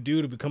fuck you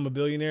do to become a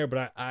billionaire,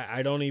 but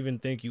I don't even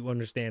think you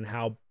understand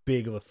how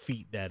big of a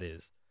feat that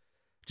is.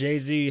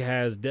 Jay-Z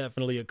has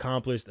definitely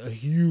accomplished a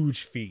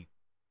huge feat.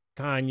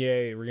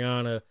 Kanye,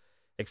 Rihanna,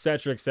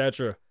 etc.,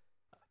 etc.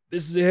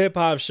 This is a hip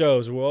hop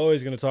show, so we're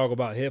always going to talk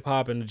about hip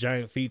hop and the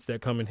giant feats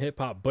that come in hip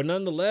hop. But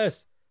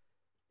nonetheless,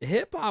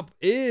 hip hop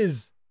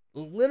is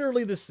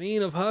literally the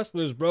scene of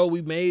hustlers, bro.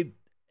 We made,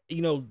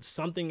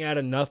 something out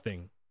of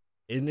nothing.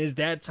 And is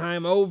that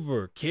time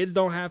over? Kids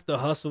don't have to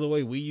hustle the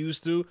way we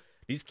used to.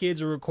 These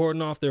kids are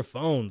recording off their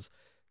phones.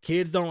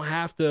 Kids don't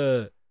have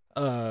to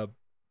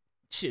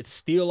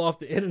steal off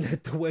the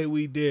internet the way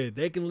we did.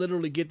 They can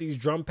literally get these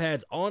drum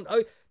pads on.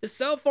 The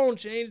cell phone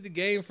changed the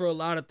game for a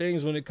lot of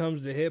things when it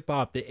comes to hip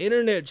hop. The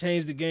internet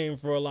changed the game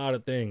for a lot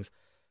of things.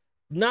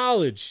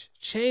 Knowledge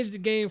changed the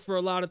game for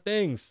a lot of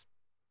things.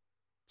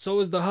 So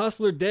is the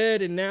hustler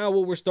dead? And now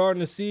what we're starting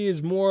to see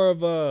is more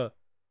of a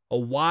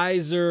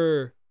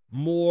wiser,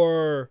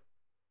 more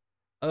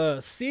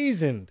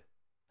seasoned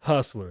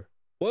hustler.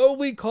 What would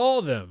we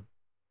call them?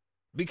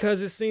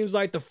 Because it seems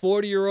like the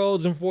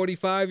 40-year-olds and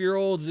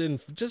 45-year-olds and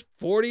just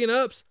 40 and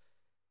ups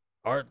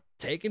are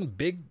taking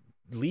big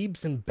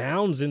leaps and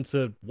bounds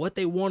into what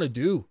they want to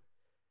do.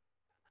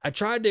 I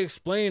tried to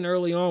explain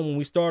early on when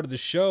we started the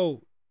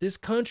show, this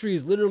country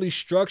is literally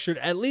structured,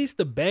 at least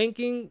the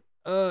banking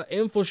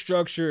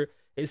infrastructure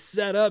is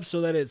set up so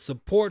that it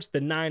supports the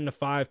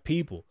 9-to-5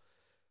 people.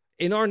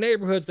 In our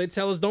neighborhoods, they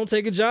tell us don't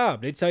take a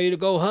job. They tell you to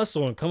go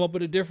hustle and come up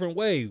with a different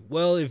way.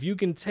 Well, if you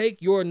can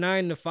take your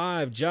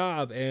 9-to-5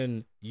 job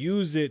and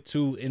use it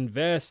to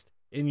invest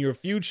in your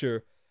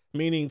future,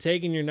 meaning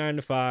taking your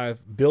 9-to-5,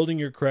 building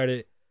your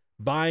credit,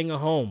 buying a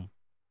home,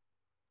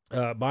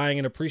 buying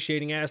an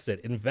appreciating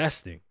asset,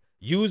 investing,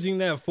 using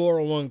that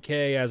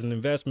 401k as an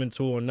investment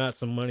tool and not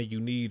some money you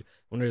need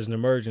when there's an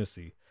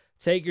emergency.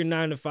 Take your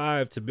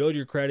 9-to-5 to build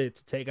your credit,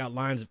 to take out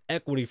lines of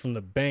equity from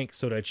the bank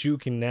so that you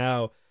can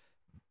now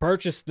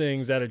purchase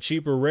things at a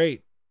cheaper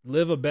rate,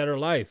 live a better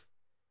life.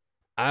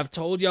 I've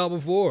told y'all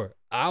before,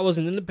 I was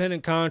an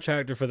independent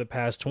contractor for the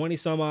past 20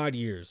 some odd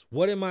years.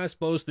 What am I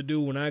supposed to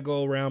do when I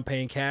go around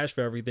paying cash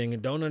for everything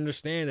and don't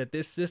understand that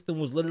this system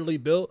was literally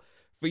built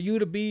for you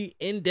to be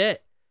in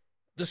debt?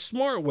 The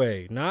smart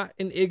way, not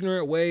an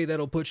ignorant way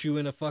that'll put you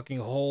in a fucking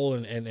hole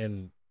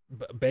and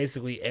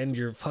basically end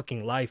your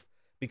fucking life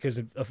because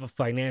of a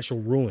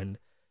financial ruin.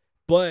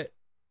 But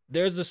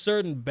there's a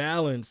certain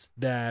balance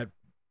that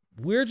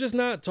we're just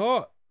not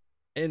taught.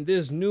 And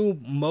this new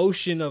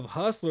motion of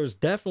hustlers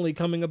definitely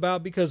coming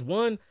about because,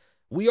 one,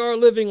 we are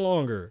living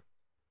longer.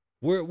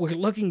 We're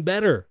looking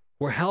better.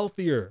 We're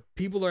healthier.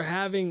 People are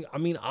having,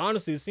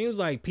 honestly, it seems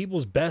like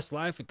people's best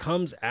life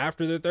comes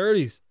after their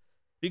 30s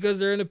because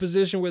they're in a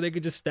position where they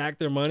could just stack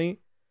their money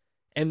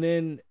and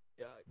then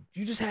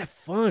you just have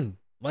fun.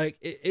 Like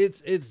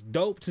it's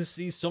dope to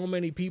see so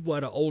many people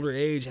at an older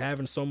age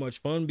having so much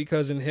fun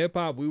because in hip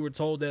hop, we were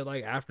told that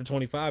like after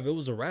 25, it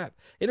was a wrap.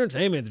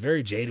 Entertainment is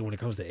very jaded when it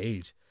comes to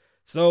age.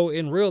 So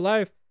in real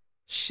life,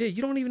 shit,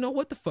 you don't even know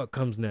what the fuck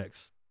comes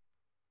next.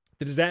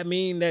 Does that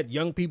mean that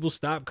young people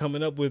stop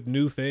coming up with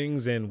new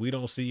things and we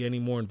don't see any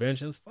more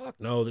inventions? Fuck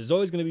no. There's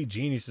always going to be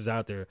geniuses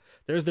out there.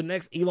 There's the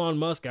next Elon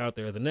Musk out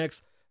there, the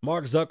next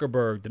Mark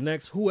Zuckerberg, the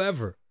next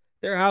whoever.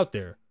 They're out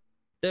there.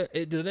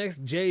 The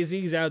next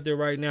Jay-Z's out there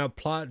right now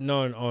plotting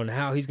on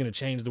how he's going to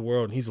change the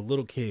world, and he's a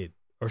little kid.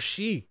 Or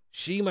she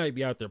might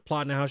be out there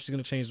plotting how she's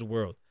going to change the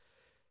world.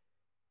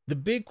 The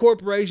big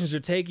corporations are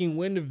taking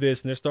wind of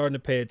this, and they're starting to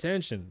pay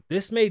attention.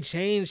 This may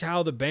change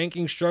how the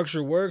banking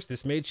structure works.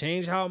 This may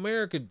change how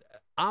America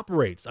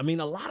operates. A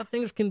lot of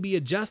things can be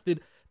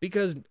adjusted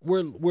because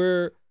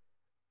we're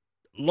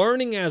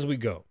learning as we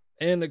go.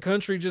 And the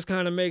country just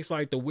kind of makes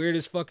like the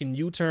weirdest fucking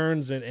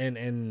U-turns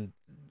and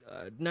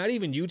not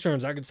even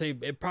U-turns. I could say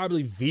it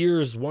probably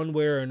veers one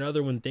way or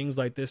another when things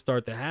like this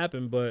start to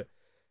happen. But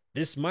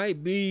this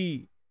might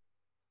be,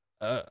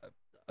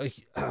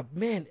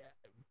 man,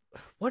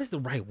 what is the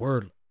right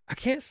word? I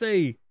can't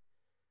say.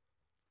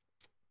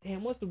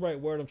 Damn, what's the right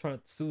word? I'm trying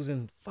to,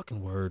 Susan,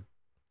 fucking word.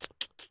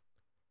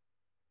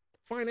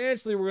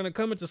 Financially, we're going to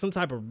come into some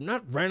type of,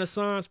 not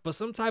renaissance, but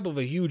some type of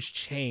a huge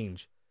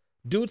change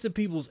due to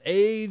people's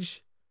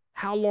age,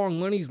 how long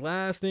money's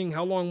lasting,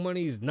 how long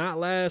money's not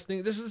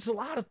lasting. There's a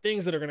lot of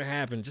things that are going to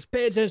happen. Just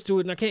pay attention to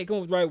it. And I can't come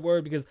up with the right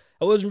word because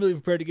I wasn't really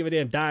prepared to give a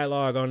damn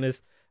dialogue on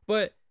this.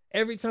 But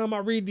every time I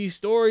read these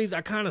stories,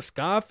 I kind of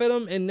scoff at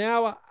them. And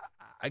now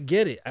I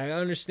get it. I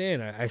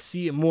understand. I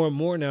see it more and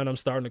more now, and I'm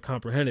starting to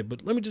comprehend it.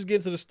 But let me just get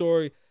into the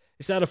story.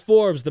 It's out of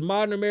Forbes. The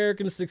modern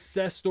American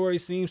success story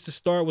seems to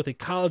start with a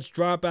college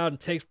dropout and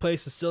takes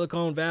place in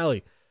Silicon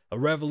Valley. A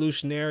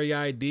revolutionary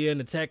idea in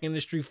the tech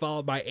industry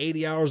followed by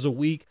 80 hours a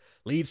week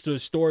leads to a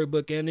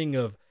storybook ending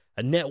of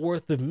a net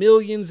worth of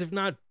millions, if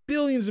not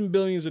billions and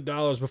billions of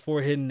dollars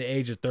before hitting the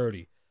age of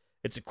 30.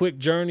 It's a quick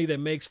journey that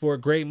makes for a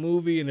great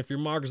movie, and if you're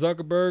Mark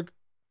Zuckerberg,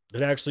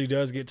 it actually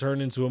does get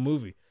turned into a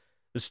movie.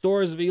 The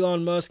stories of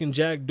Elon Musk and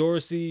Jack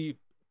Dorsey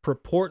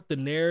purport the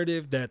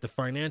narrative that the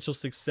financial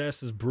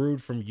success is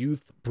brewed from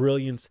youth,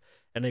 brilliance,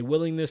 and a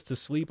willingness to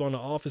sleep on the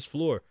office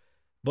floor.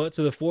 But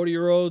to the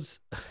 40-year-olds,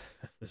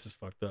 this is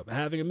fucked up.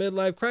 Having a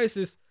midlife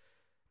crisis,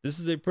 this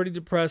is a pretty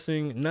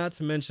depressing, not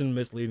to mention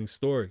misleading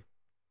story.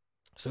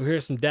 So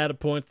here's some data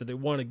points that they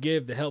want to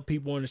give to help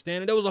people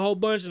understand. And there was a whole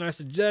bunch, and I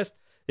suggest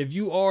if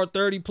you are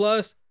 30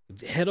 plus,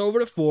 head over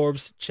to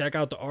Forbes, check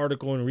out the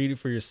article, and read it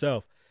for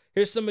yourself.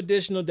 Here's some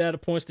additional data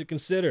points to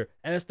consider.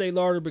 Estee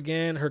Lauder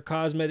began her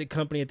cosmetic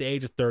company at the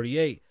age of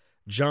 38.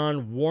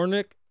 John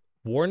Warnock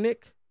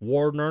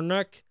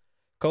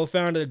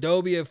co-founded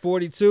Adobe at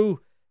 42,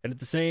 and at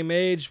the same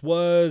age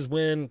was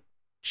when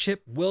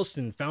Chip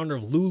Wilson, founder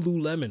of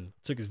Lululemon,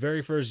 took his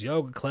very first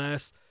yoga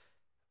class.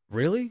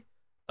 Really?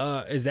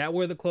 Is that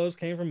where the clothes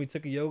came from? He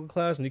took a yoga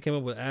class and he came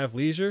up with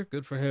athleisure.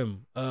 Good for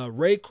him.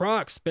 Ray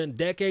Kroc spent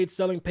decades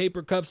selling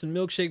paper cups and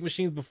milkshake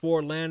machines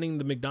before landing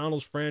the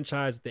McDonald's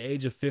franchise at the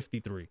age of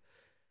 53.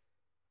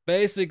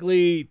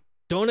 Basically,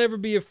 don't ever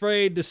be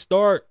afraid to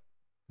start.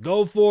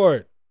 Go for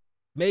it.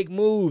 Make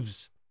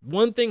moves.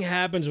 One thing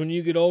happens when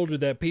you get older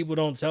that people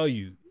don't tell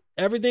you.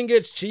 Everything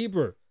gets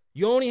cheaper.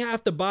 You only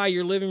have to buy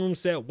your living room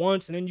set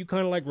once, and then you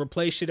kind of like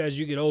replace shit as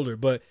you get older.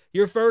 But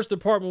your first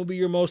apartment will be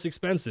your most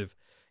expensive.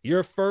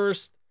 Your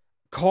first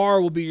car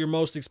will be your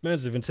most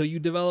expensive until you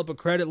develop a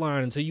credit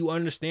line, until you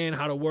understand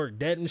how to work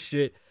debt and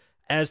shit.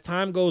 As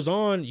time goes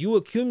on, you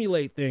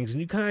accumulate things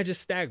and you kind of just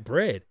stack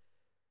bread.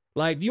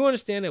 Like, do you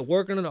understand that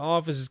working in the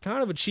office is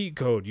kind of a cheat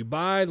code? You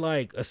buy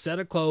like a set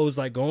of clothes,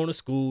 like going to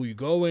school, you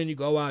go in, you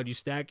go out, you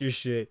stack your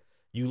shit.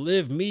 You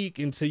live meek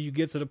until you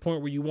get to the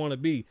point where you want to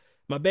be.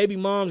 My baby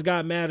mom's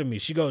got mad at me.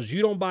 She goes,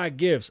 you don't buy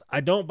gifts. I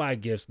don't buy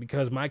gifts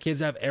because my kids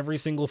have every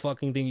single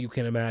fucking thing you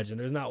can imagine.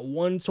 There's not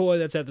one toy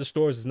that's at the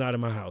stores that's not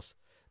in my house.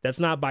 That's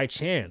not by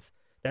chance.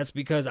 That's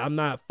because I'm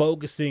not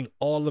focusing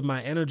all of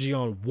my energy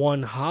on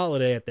one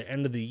holiday at the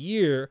end of the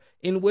year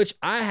in which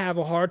I have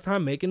a hard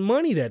time making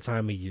money that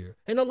time of year.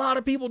 And a lot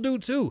of people do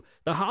too.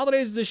 The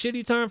holidays is a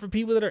shitty time for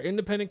people that are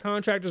independent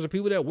contractors or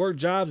people that work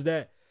jobs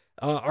that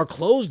are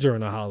closed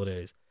during the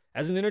holidays.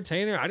 As an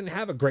entertainer, I didn't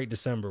have a great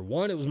December.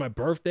 One, it was my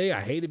birthday.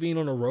 I hated being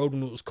on the road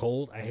when it was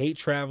cold. I hate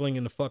traveling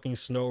in the fucking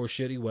snow or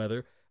shitty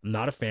weather. I'm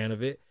not a fan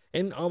of it.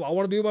 And I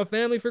want to be with my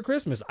family for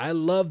Christmas. I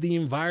love the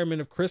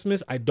environment of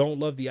Christmas. I don't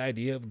love the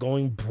idea of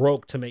going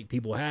broke to make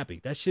people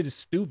happy. That shit is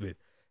stupid.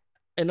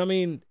 And I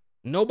mean,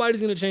 nobody's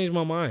going to change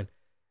my mind.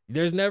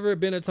 There's never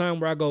been a time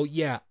where I go,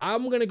 yeah,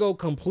 I'm going to go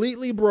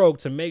completely broke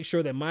to make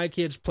sure that my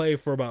kids play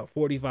for about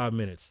 45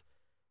 minutes.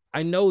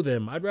 I know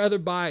them. I'd rather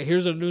buy,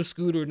 here's a new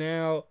scooter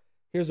now.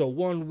 Here's a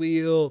one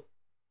wheel,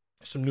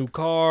 some new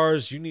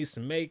cars. You need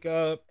some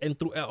makeup. And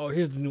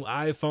here's the new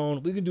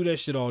iPhone. We can do that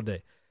shit all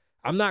day.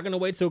 I'm not going to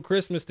wait till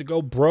Christmas to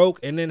go broke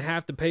and then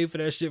have to pay for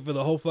that shit for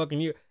the whole fucking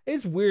year.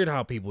 It's weird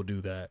how people do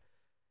that.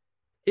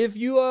 If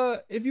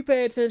you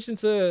pay attention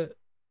to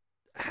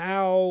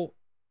how,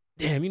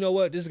 damn, you know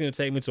what? This is going to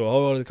take me to a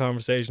whole other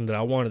conversation that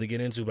I wanted to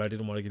get into, but I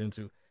didn't want to get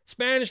into.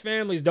 Spanish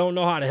families don't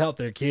know how to help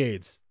their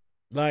kids.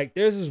 Like,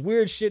 there's this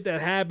weird shit that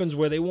happens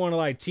where they want to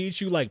like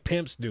teach you like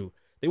pimps do.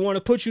 They want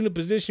to put you in a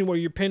position where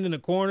you're pinned in a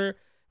corner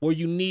where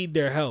you need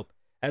their help,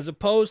 as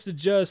opposed to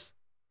just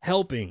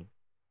helping.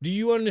 Do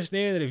you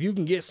understand that if you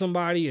can get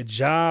somebody a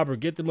job or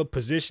get them a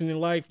position in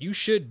life, you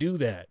should do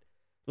that?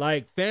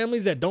 Like,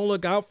 families that don't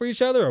look out for each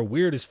other are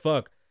weird as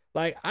fuck.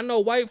 Like, I know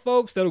white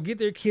folks that'll get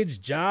their kids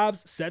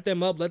jobs, set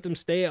them up, let them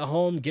stay at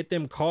home, get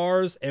them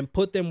cars, and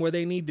put them where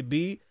they need to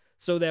be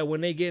so that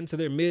when they get into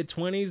their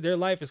mid-20s, their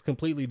life is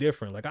completely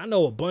different. Like, I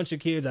know a bunch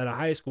of kids out of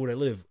high school that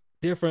live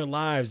different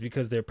lives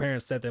because their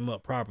parents set them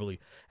up properly,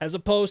 as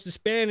opposed to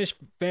Spanish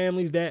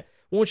families that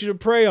want you to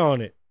pray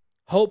on it.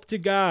 Hope to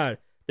God.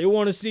 They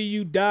want to see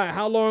you die.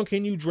 How long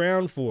can you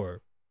drown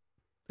for?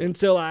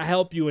 Until I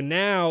help you. And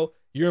now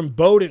you're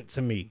emboldened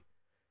to me.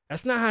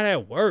 That's not how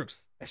that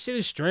works. That shit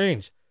is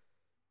strange.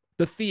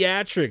 The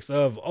theatrics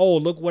of, oh,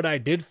 look what I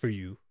did for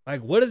you.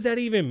 Like, what does that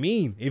even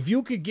mean? If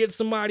you could get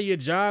somebody a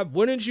job,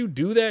 wouldn't you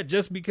do that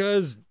just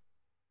because?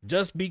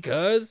 Just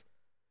because?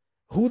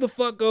 Who the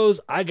fuck goes,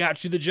 I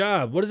got you the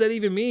job? What does that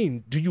even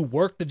mean? Do you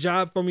work the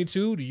job for me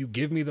too? Do you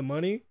give me the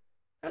money?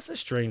 That's a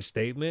strange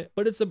statement,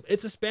 but it's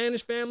a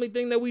Spanish family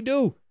thing that we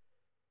do.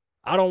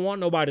 I don't want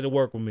nobody to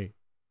work with me.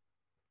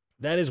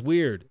 That is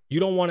weird. You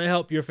don't want to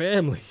help your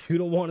family. You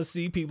don't want to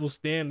see people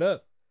stand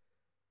up.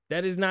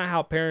 That is not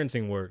how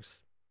parenting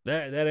works.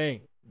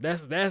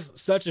 That's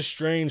such a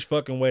strange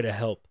fucking way to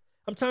help.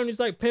 I'm telling you, it's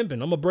like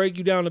pimping. I'm gonna break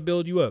you down to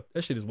build you up.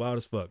 That shit is wild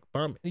as fuck.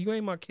 You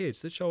ain't my kid.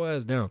 Sit your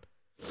ass down.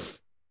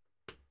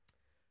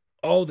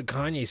 Oh, the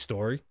Kanye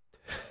story.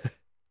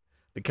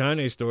 The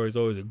Kanye story is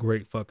always a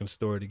great fucking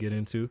story to get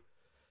into.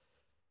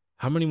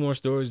 How many more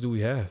stories do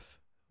we have?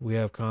 We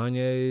have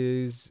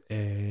Kanye's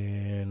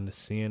and the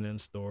CNN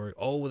story.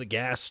 Oh, the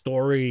gas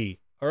story.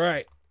 All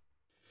right.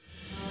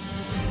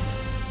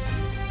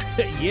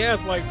 Yeah,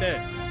 it's like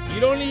that.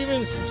 You don't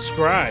even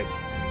subscribe.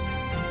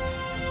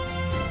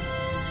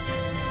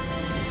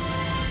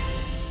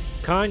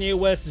 Kanye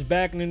West is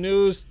back in the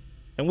news.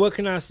 And what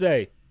can I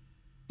say?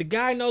 The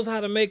guy knows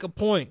how to make a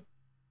point.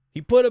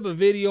 He put up a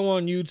video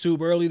on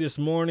YouTube early this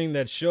morning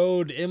that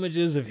showed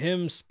images of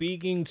him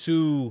speaking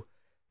to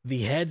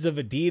the heads of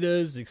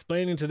Adidas,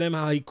 explaining to them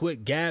how he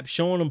quit Gap,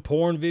 showing them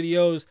porn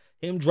videos,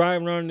 him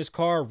driving around in his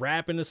car,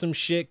 rapping to some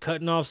shit,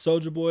 cutting off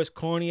Soulja Boy's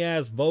corny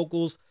ass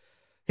vocals,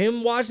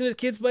 him watching his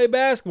kids play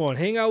basketball and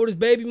hang out with his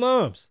baby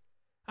moms.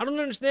 I don't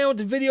understand what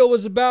the video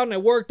was about, and I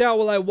worked out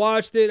while I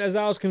watched it as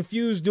I was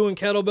confused doing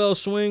kettlebell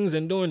swings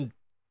and doing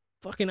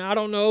fucking I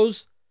don't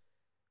knows.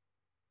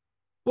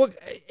 Well,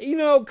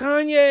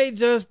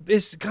 Kanye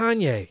it's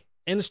Kanye.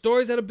 And the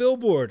stories at a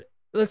billboard.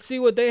 Let's see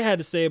what they had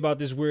to say about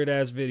this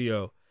weird-ass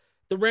video.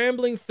 The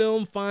rambling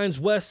film finds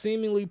West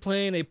seemingly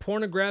playing a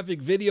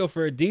pornographic video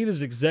for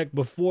Adidas exec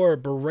before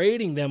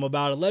berating them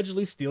about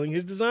allegedly stealing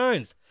his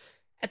designs.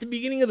 At the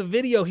beginning of the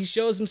video, he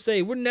shows him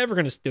say, "We're never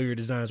going to steal your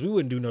designs. We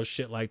wouldn't do no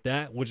shit like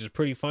that," which is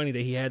pretty funny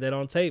that he had that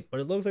on tape.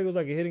 But it looks like it was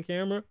like a hidden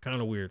camera. Kind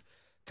of weird.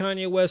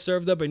 Kanye West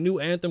served up a new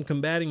anthem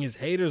combating his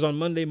haters on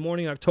Monday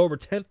morning, October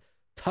 10th,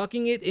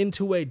 tucking it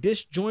into a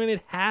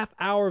disjointed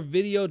half-hour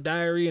video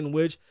diary in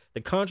which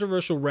the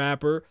controversial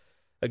rapper,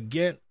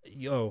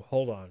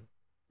 hold on.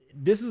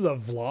 This is a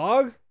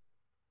vlog?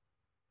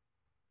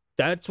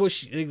 That's what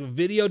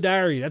video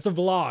diary. That's a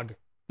vlog.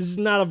 This is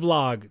not a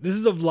vlog. This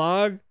is a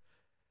vlog.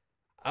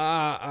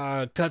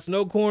 Cuts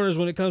no corners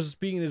when it comes to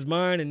speaking his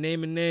mind and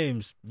naming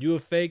names. You a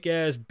fake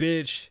ass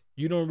bitch.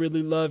 You don't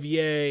really love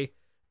Ye.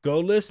 Go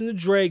listen to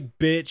Drake,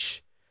 bitch.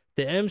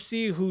 The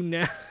MC who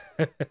now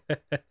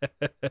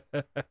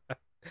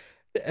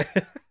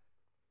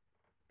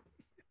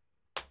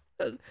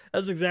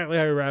That's exactly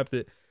how he rapped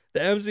it.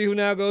 The MC who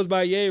now goes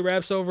by Ye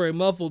raps over a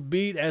muffled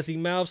beat as he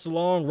mouths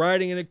along,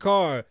 riding in a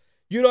car.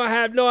 You don't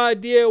have no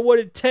idea what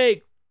it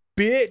takes,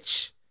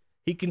 bitch.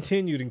 He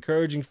continued,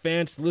 encouraging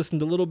fans to listen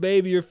to Lil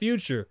Baby or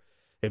Future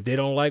if they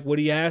don't like what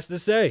he has to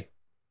say.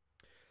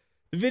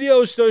 The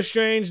video is so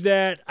strange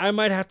that I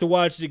might have to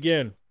watch it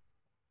again.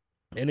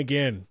 And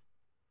again,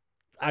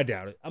 I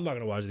doubt it. I'm not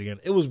going to watch it again.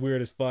 It was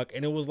weird as fuck.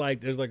 And it was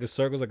like, there's like a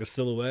circle, like a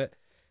silhouette.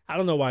 I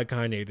don't know why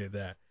Kanye did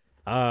that.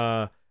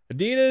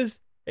 Adidas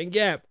and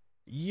Gap,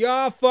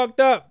 y'all fucked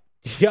up.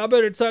 Y'all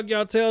better tuck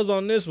y'all tails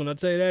on this one. I'll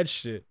tell you that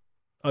shit.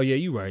 Oh yeah,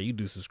 you right. You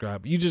do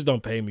subscribe. You just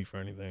don't pay me for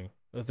anything.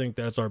 I think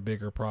that's our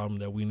bigger problem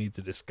that we need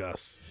to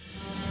discuss.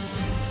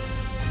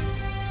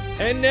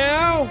 And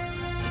now,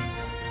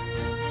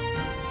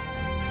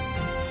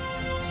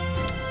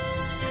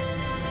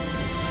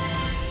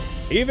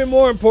 even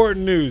more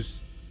important news.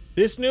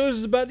 This news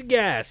is about the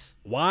gas.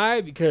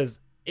 Why? Because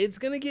it's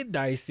going to get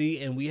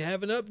dicey and we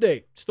have an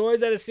update.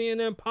 Stories out of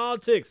CNN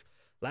Politics.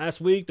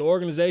 Last week, the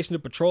Organization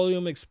of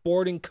Petroleum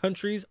Exporting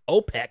Countries,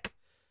 OPEC,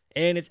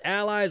 and its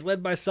allies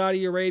led by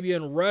Saudi Arabia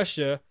and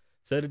Russia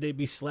said that they'd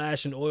be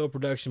slashing oil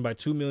production by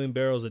 2 million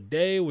barrels a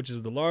day, which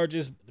is the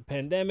largest the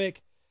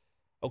pandemic.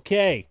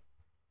 Okay,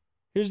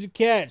 here's the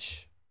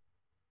catch.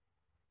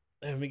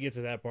 Let me get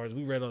to that part.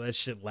 We read all that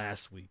shit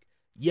last week.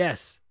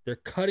 Yes, they're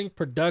cutting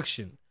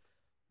production.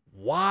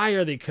 Why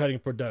are they cutting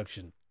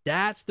production?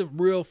 That's the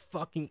real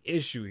fucking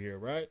issue here,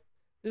 right?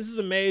 This is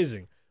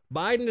amazing.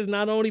 Biden has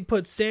not only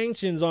put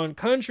sanctions on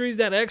countries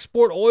that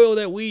export oil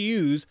that we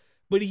use,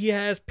 but he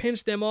has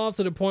pinched them off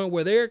to the point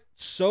where they're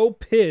so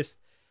pissed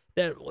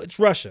that it's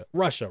Russia.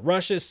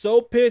 Russia is so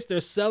pissed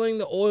they're selling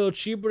the oil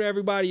cheaper to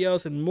everybody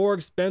else and more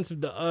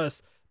expensive to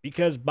us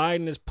because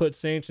Biden has put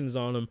sanctions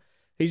on them.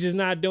 He's just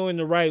not doing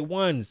the right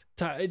ones.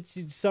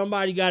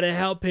 Somebody got to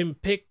help him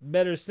pick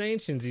better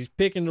sanctions. He's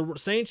picking the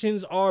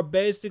sanctions are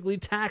basically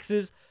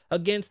taxes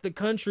against the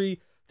country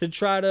to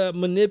try to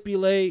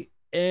manipulate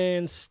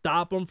and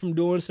stop them from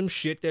doing some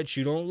shit that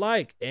you don't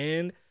like.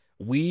 And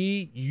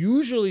we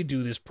usually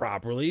do this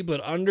properly, but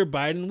under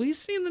Biden, we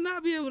seem to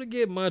not be able to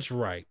get much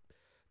right.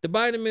 The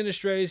Biden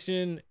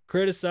administration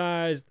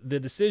criticized the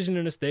decision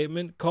in a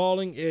statement,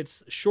 calling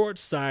it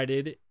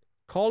short-sighted,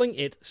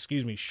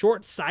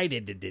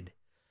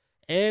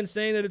 and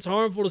saying that it's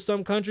harmful to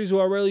some countries who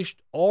are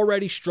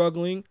already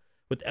struggling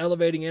with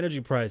elevating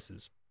energy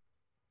prices.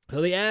 So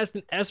they asked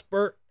an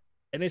expert,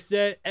 and they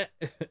said,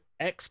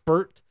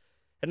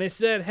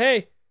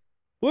 hey,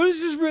 what does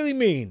this really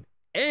mean?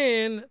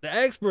 And the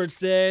expert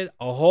said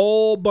a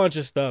whole bunch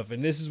of stuff,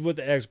 and this is what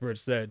the expert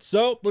said.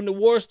 So, when the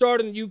war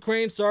started in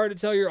Ukraine, sorry to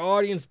tell your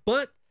audience,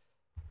 but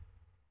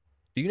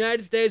the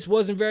United States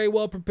wasn't very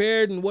well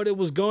prepared in what it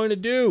was going to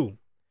do.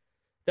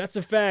 That's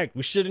a fact.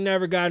 We should have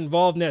never got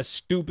involved in that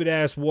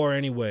stupid-ass war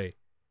anyway.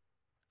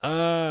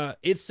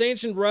 It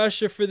sanctioned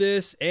Russia for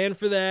this and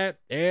for that,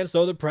 and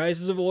so the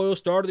prices of oil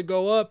started to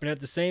go up, and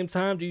at the same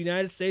time, the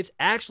United States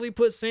actually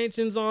put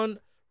sanctions on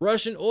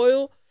Russian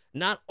oil.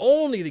 Not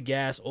only the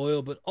gas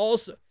oil, but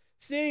also...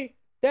 See,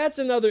 that's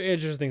another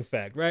interesting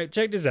fact, right?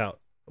 Check this out.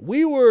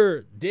 We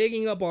were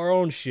digging up our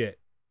own shit,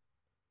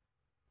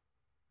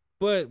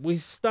 but we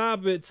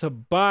stop it to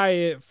buy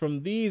it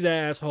from these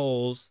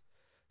assholes.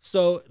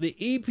 So the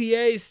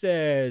EPA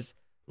says,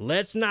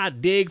 let's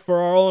not dig for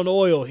our own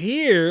oil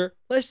here.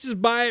 Let's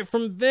just buy it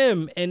from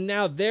them. And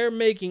now they're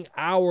making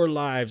our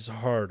lives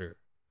harder.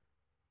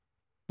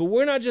 But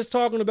we're not just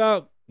talking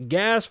about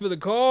gas for the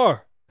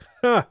car.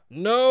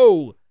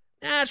 No.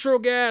 Natural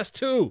gas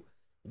too.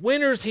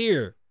 Winter's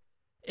here.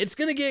 It's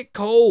going to get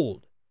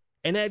cold.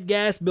 And that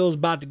gas bill's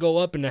about to go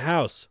up in the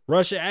house.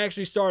 Russia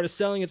actually started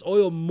selling its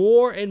oil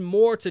more and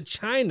more to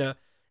China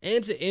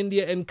and to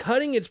India and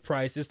cutting its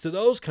prices to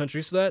those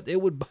countries so that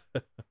it would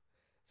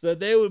so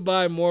they would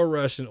buy more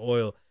Russian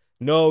oil.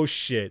 No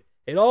shit.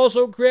 It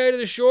also created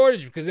a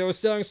shortage because they were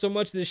selling so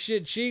much of this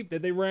shit cheap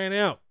that they ran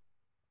out.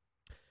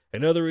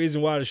 Another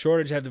reason why the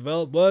shortage had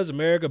developed was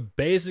America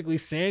basically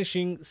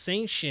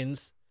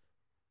sanctions.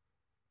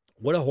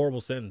 What a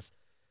horrible sentence.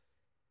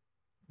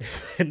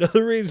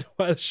 Another reason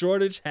why the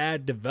shortage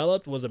had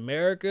developed was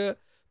America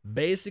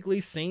basically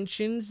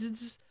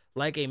sanctions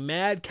like a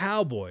mad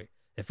cowboy,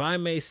 if I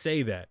may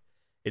say that.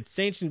 It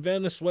sanctioned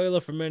Venezuela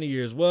for many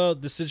years. Well,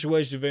 the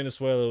situation in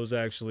Venezuela was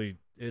actually,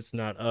 it's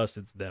not us,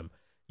 it's them.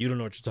 You don't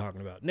know what you're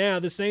talking about. Now,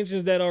 the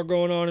sanctions that are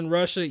going on in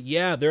Russia,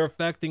 yeah, they're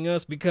affecting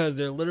us because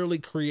they're literally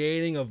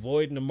creating a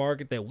void in the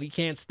market that we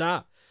can't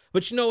stop.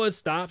 But you know what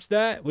stops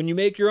that? When you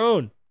make your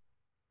own.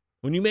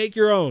 When you make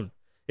your own.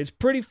 It's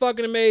pretty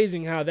fucking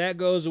amazing how that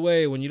goes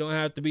away when you don't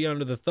have to be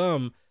under the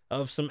thumb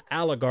of some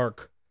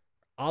oligarch.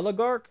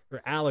 Oligarch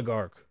or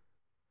oligarch?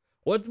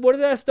 What is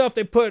that stuff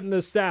they put in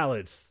the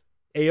salads?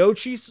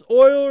 Aochi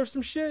oil or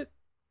some shit?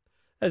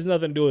 Has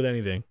nothing to do with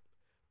anything.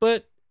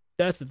 But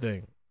that's the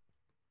thing.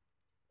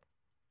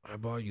 I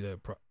bought you that.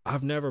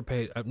 I've never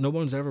paid. No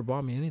one's ever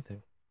bought me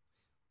anything.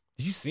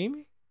 Did you see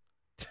me?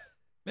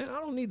 Man, I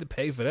don't need to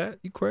pay for that.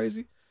 You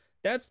crazy?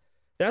 That's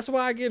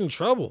why I get in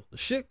trouble. The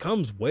shit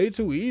comes way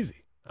too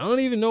easy. I don't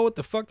even know what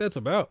the fuck that's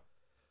about.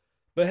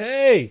 But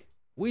hey,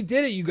 we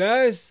did it, you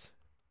guys.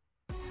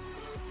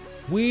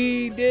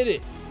 We did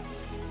it.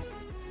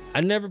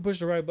 I never pushed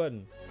the right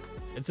button.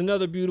 It's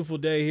another beautiful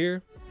day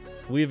here.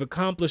 We've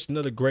accomplished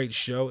another great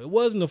show. It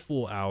wasn't a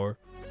full hour,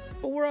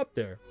 but we're up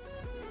there.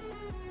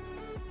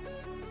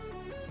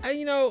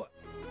 And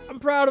I'm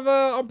proud of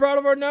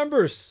our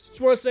numbers.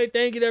 Just want to say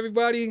thank you to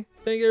everybody.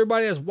 Thank you to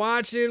everybody that's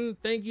watching.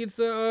 Thank you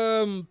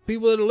to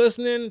people that are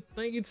listening.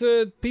 Thank you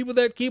to people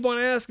that keep on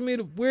asking me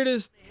the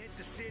weirdest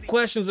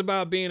questions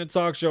about being a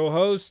talk show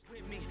host.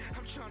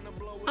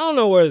 I don't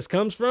know where this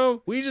comes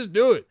from. We just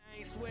do it.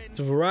 It's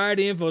a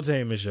variety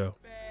infotainment show.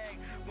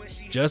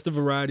 Just a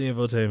variety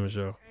infotainment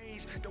show.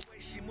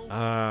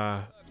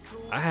 I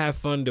have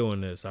fun doing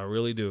this. I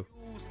really do.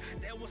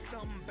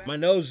 My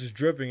nose is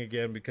dripping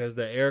again because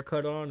the air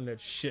cut on and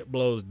that shit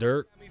blows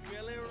dirt.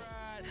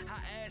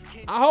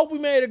 I hope we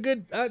made a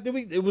good.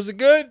 Was it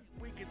good?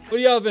 What do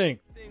y'all think?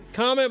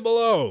 Comment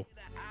below.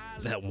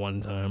 That one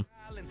time.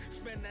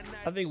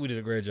 I think we did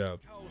a great job.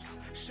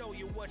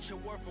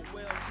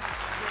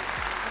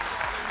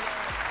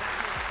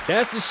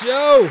 That's the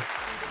show.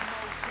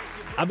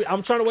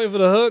 I'm trying to wait for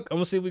the hook. I'm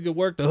gonna see if we can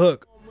work the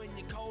hook.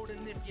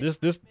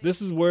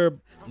 This is where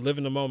Live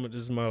in the Moment.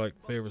 This is my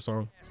favorite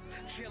song.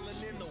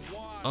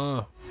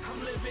 I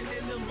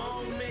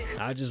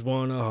just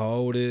wanna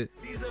hold it.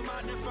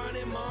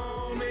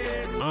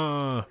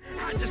 I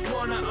just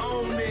wanna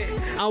own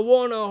it. I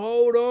wanna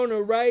hold on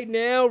to right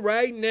now.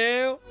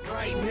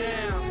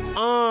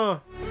 I'm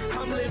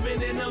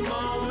living in the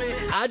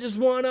moment. I just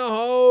wanna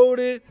hold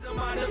it.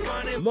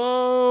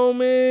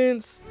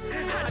 Moments.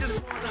 I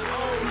just wanna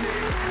own it.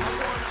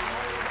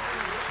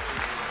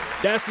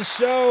 That's the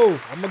show.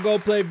 I'm gonna go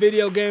play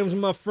video games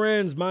with my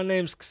friends. My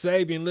name's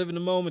Kasabian. Live in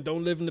the moment.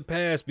 Don't live in the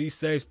past. Be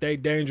safe. Stay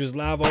dangerous.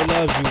 Lavoe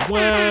loves you. Wah!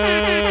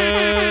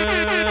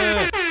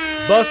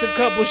 Bust a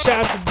couple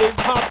shots for Big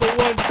Papa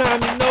one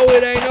time. You know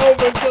it ain't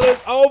over until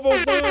it's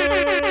over.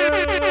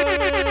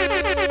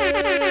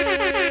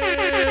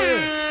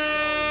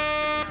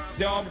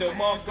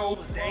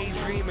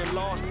 Daydreaming,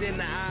 lost in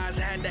the eyes.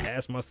 Had to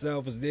ask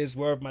myself, is this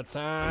worth my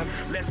time?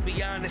 Let's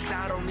be honest,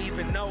 I don't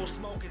even know.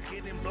 Smoke is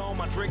getting blown,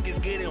 my drink is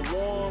getting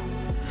warm.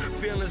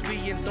 Feelings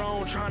being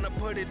thrown, trying to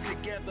put it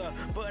together,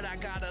 but I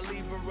gotta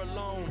leave her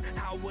alone.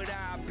 How would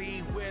I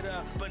be with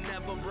her, but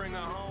never bring her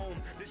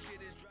home? This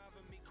shit is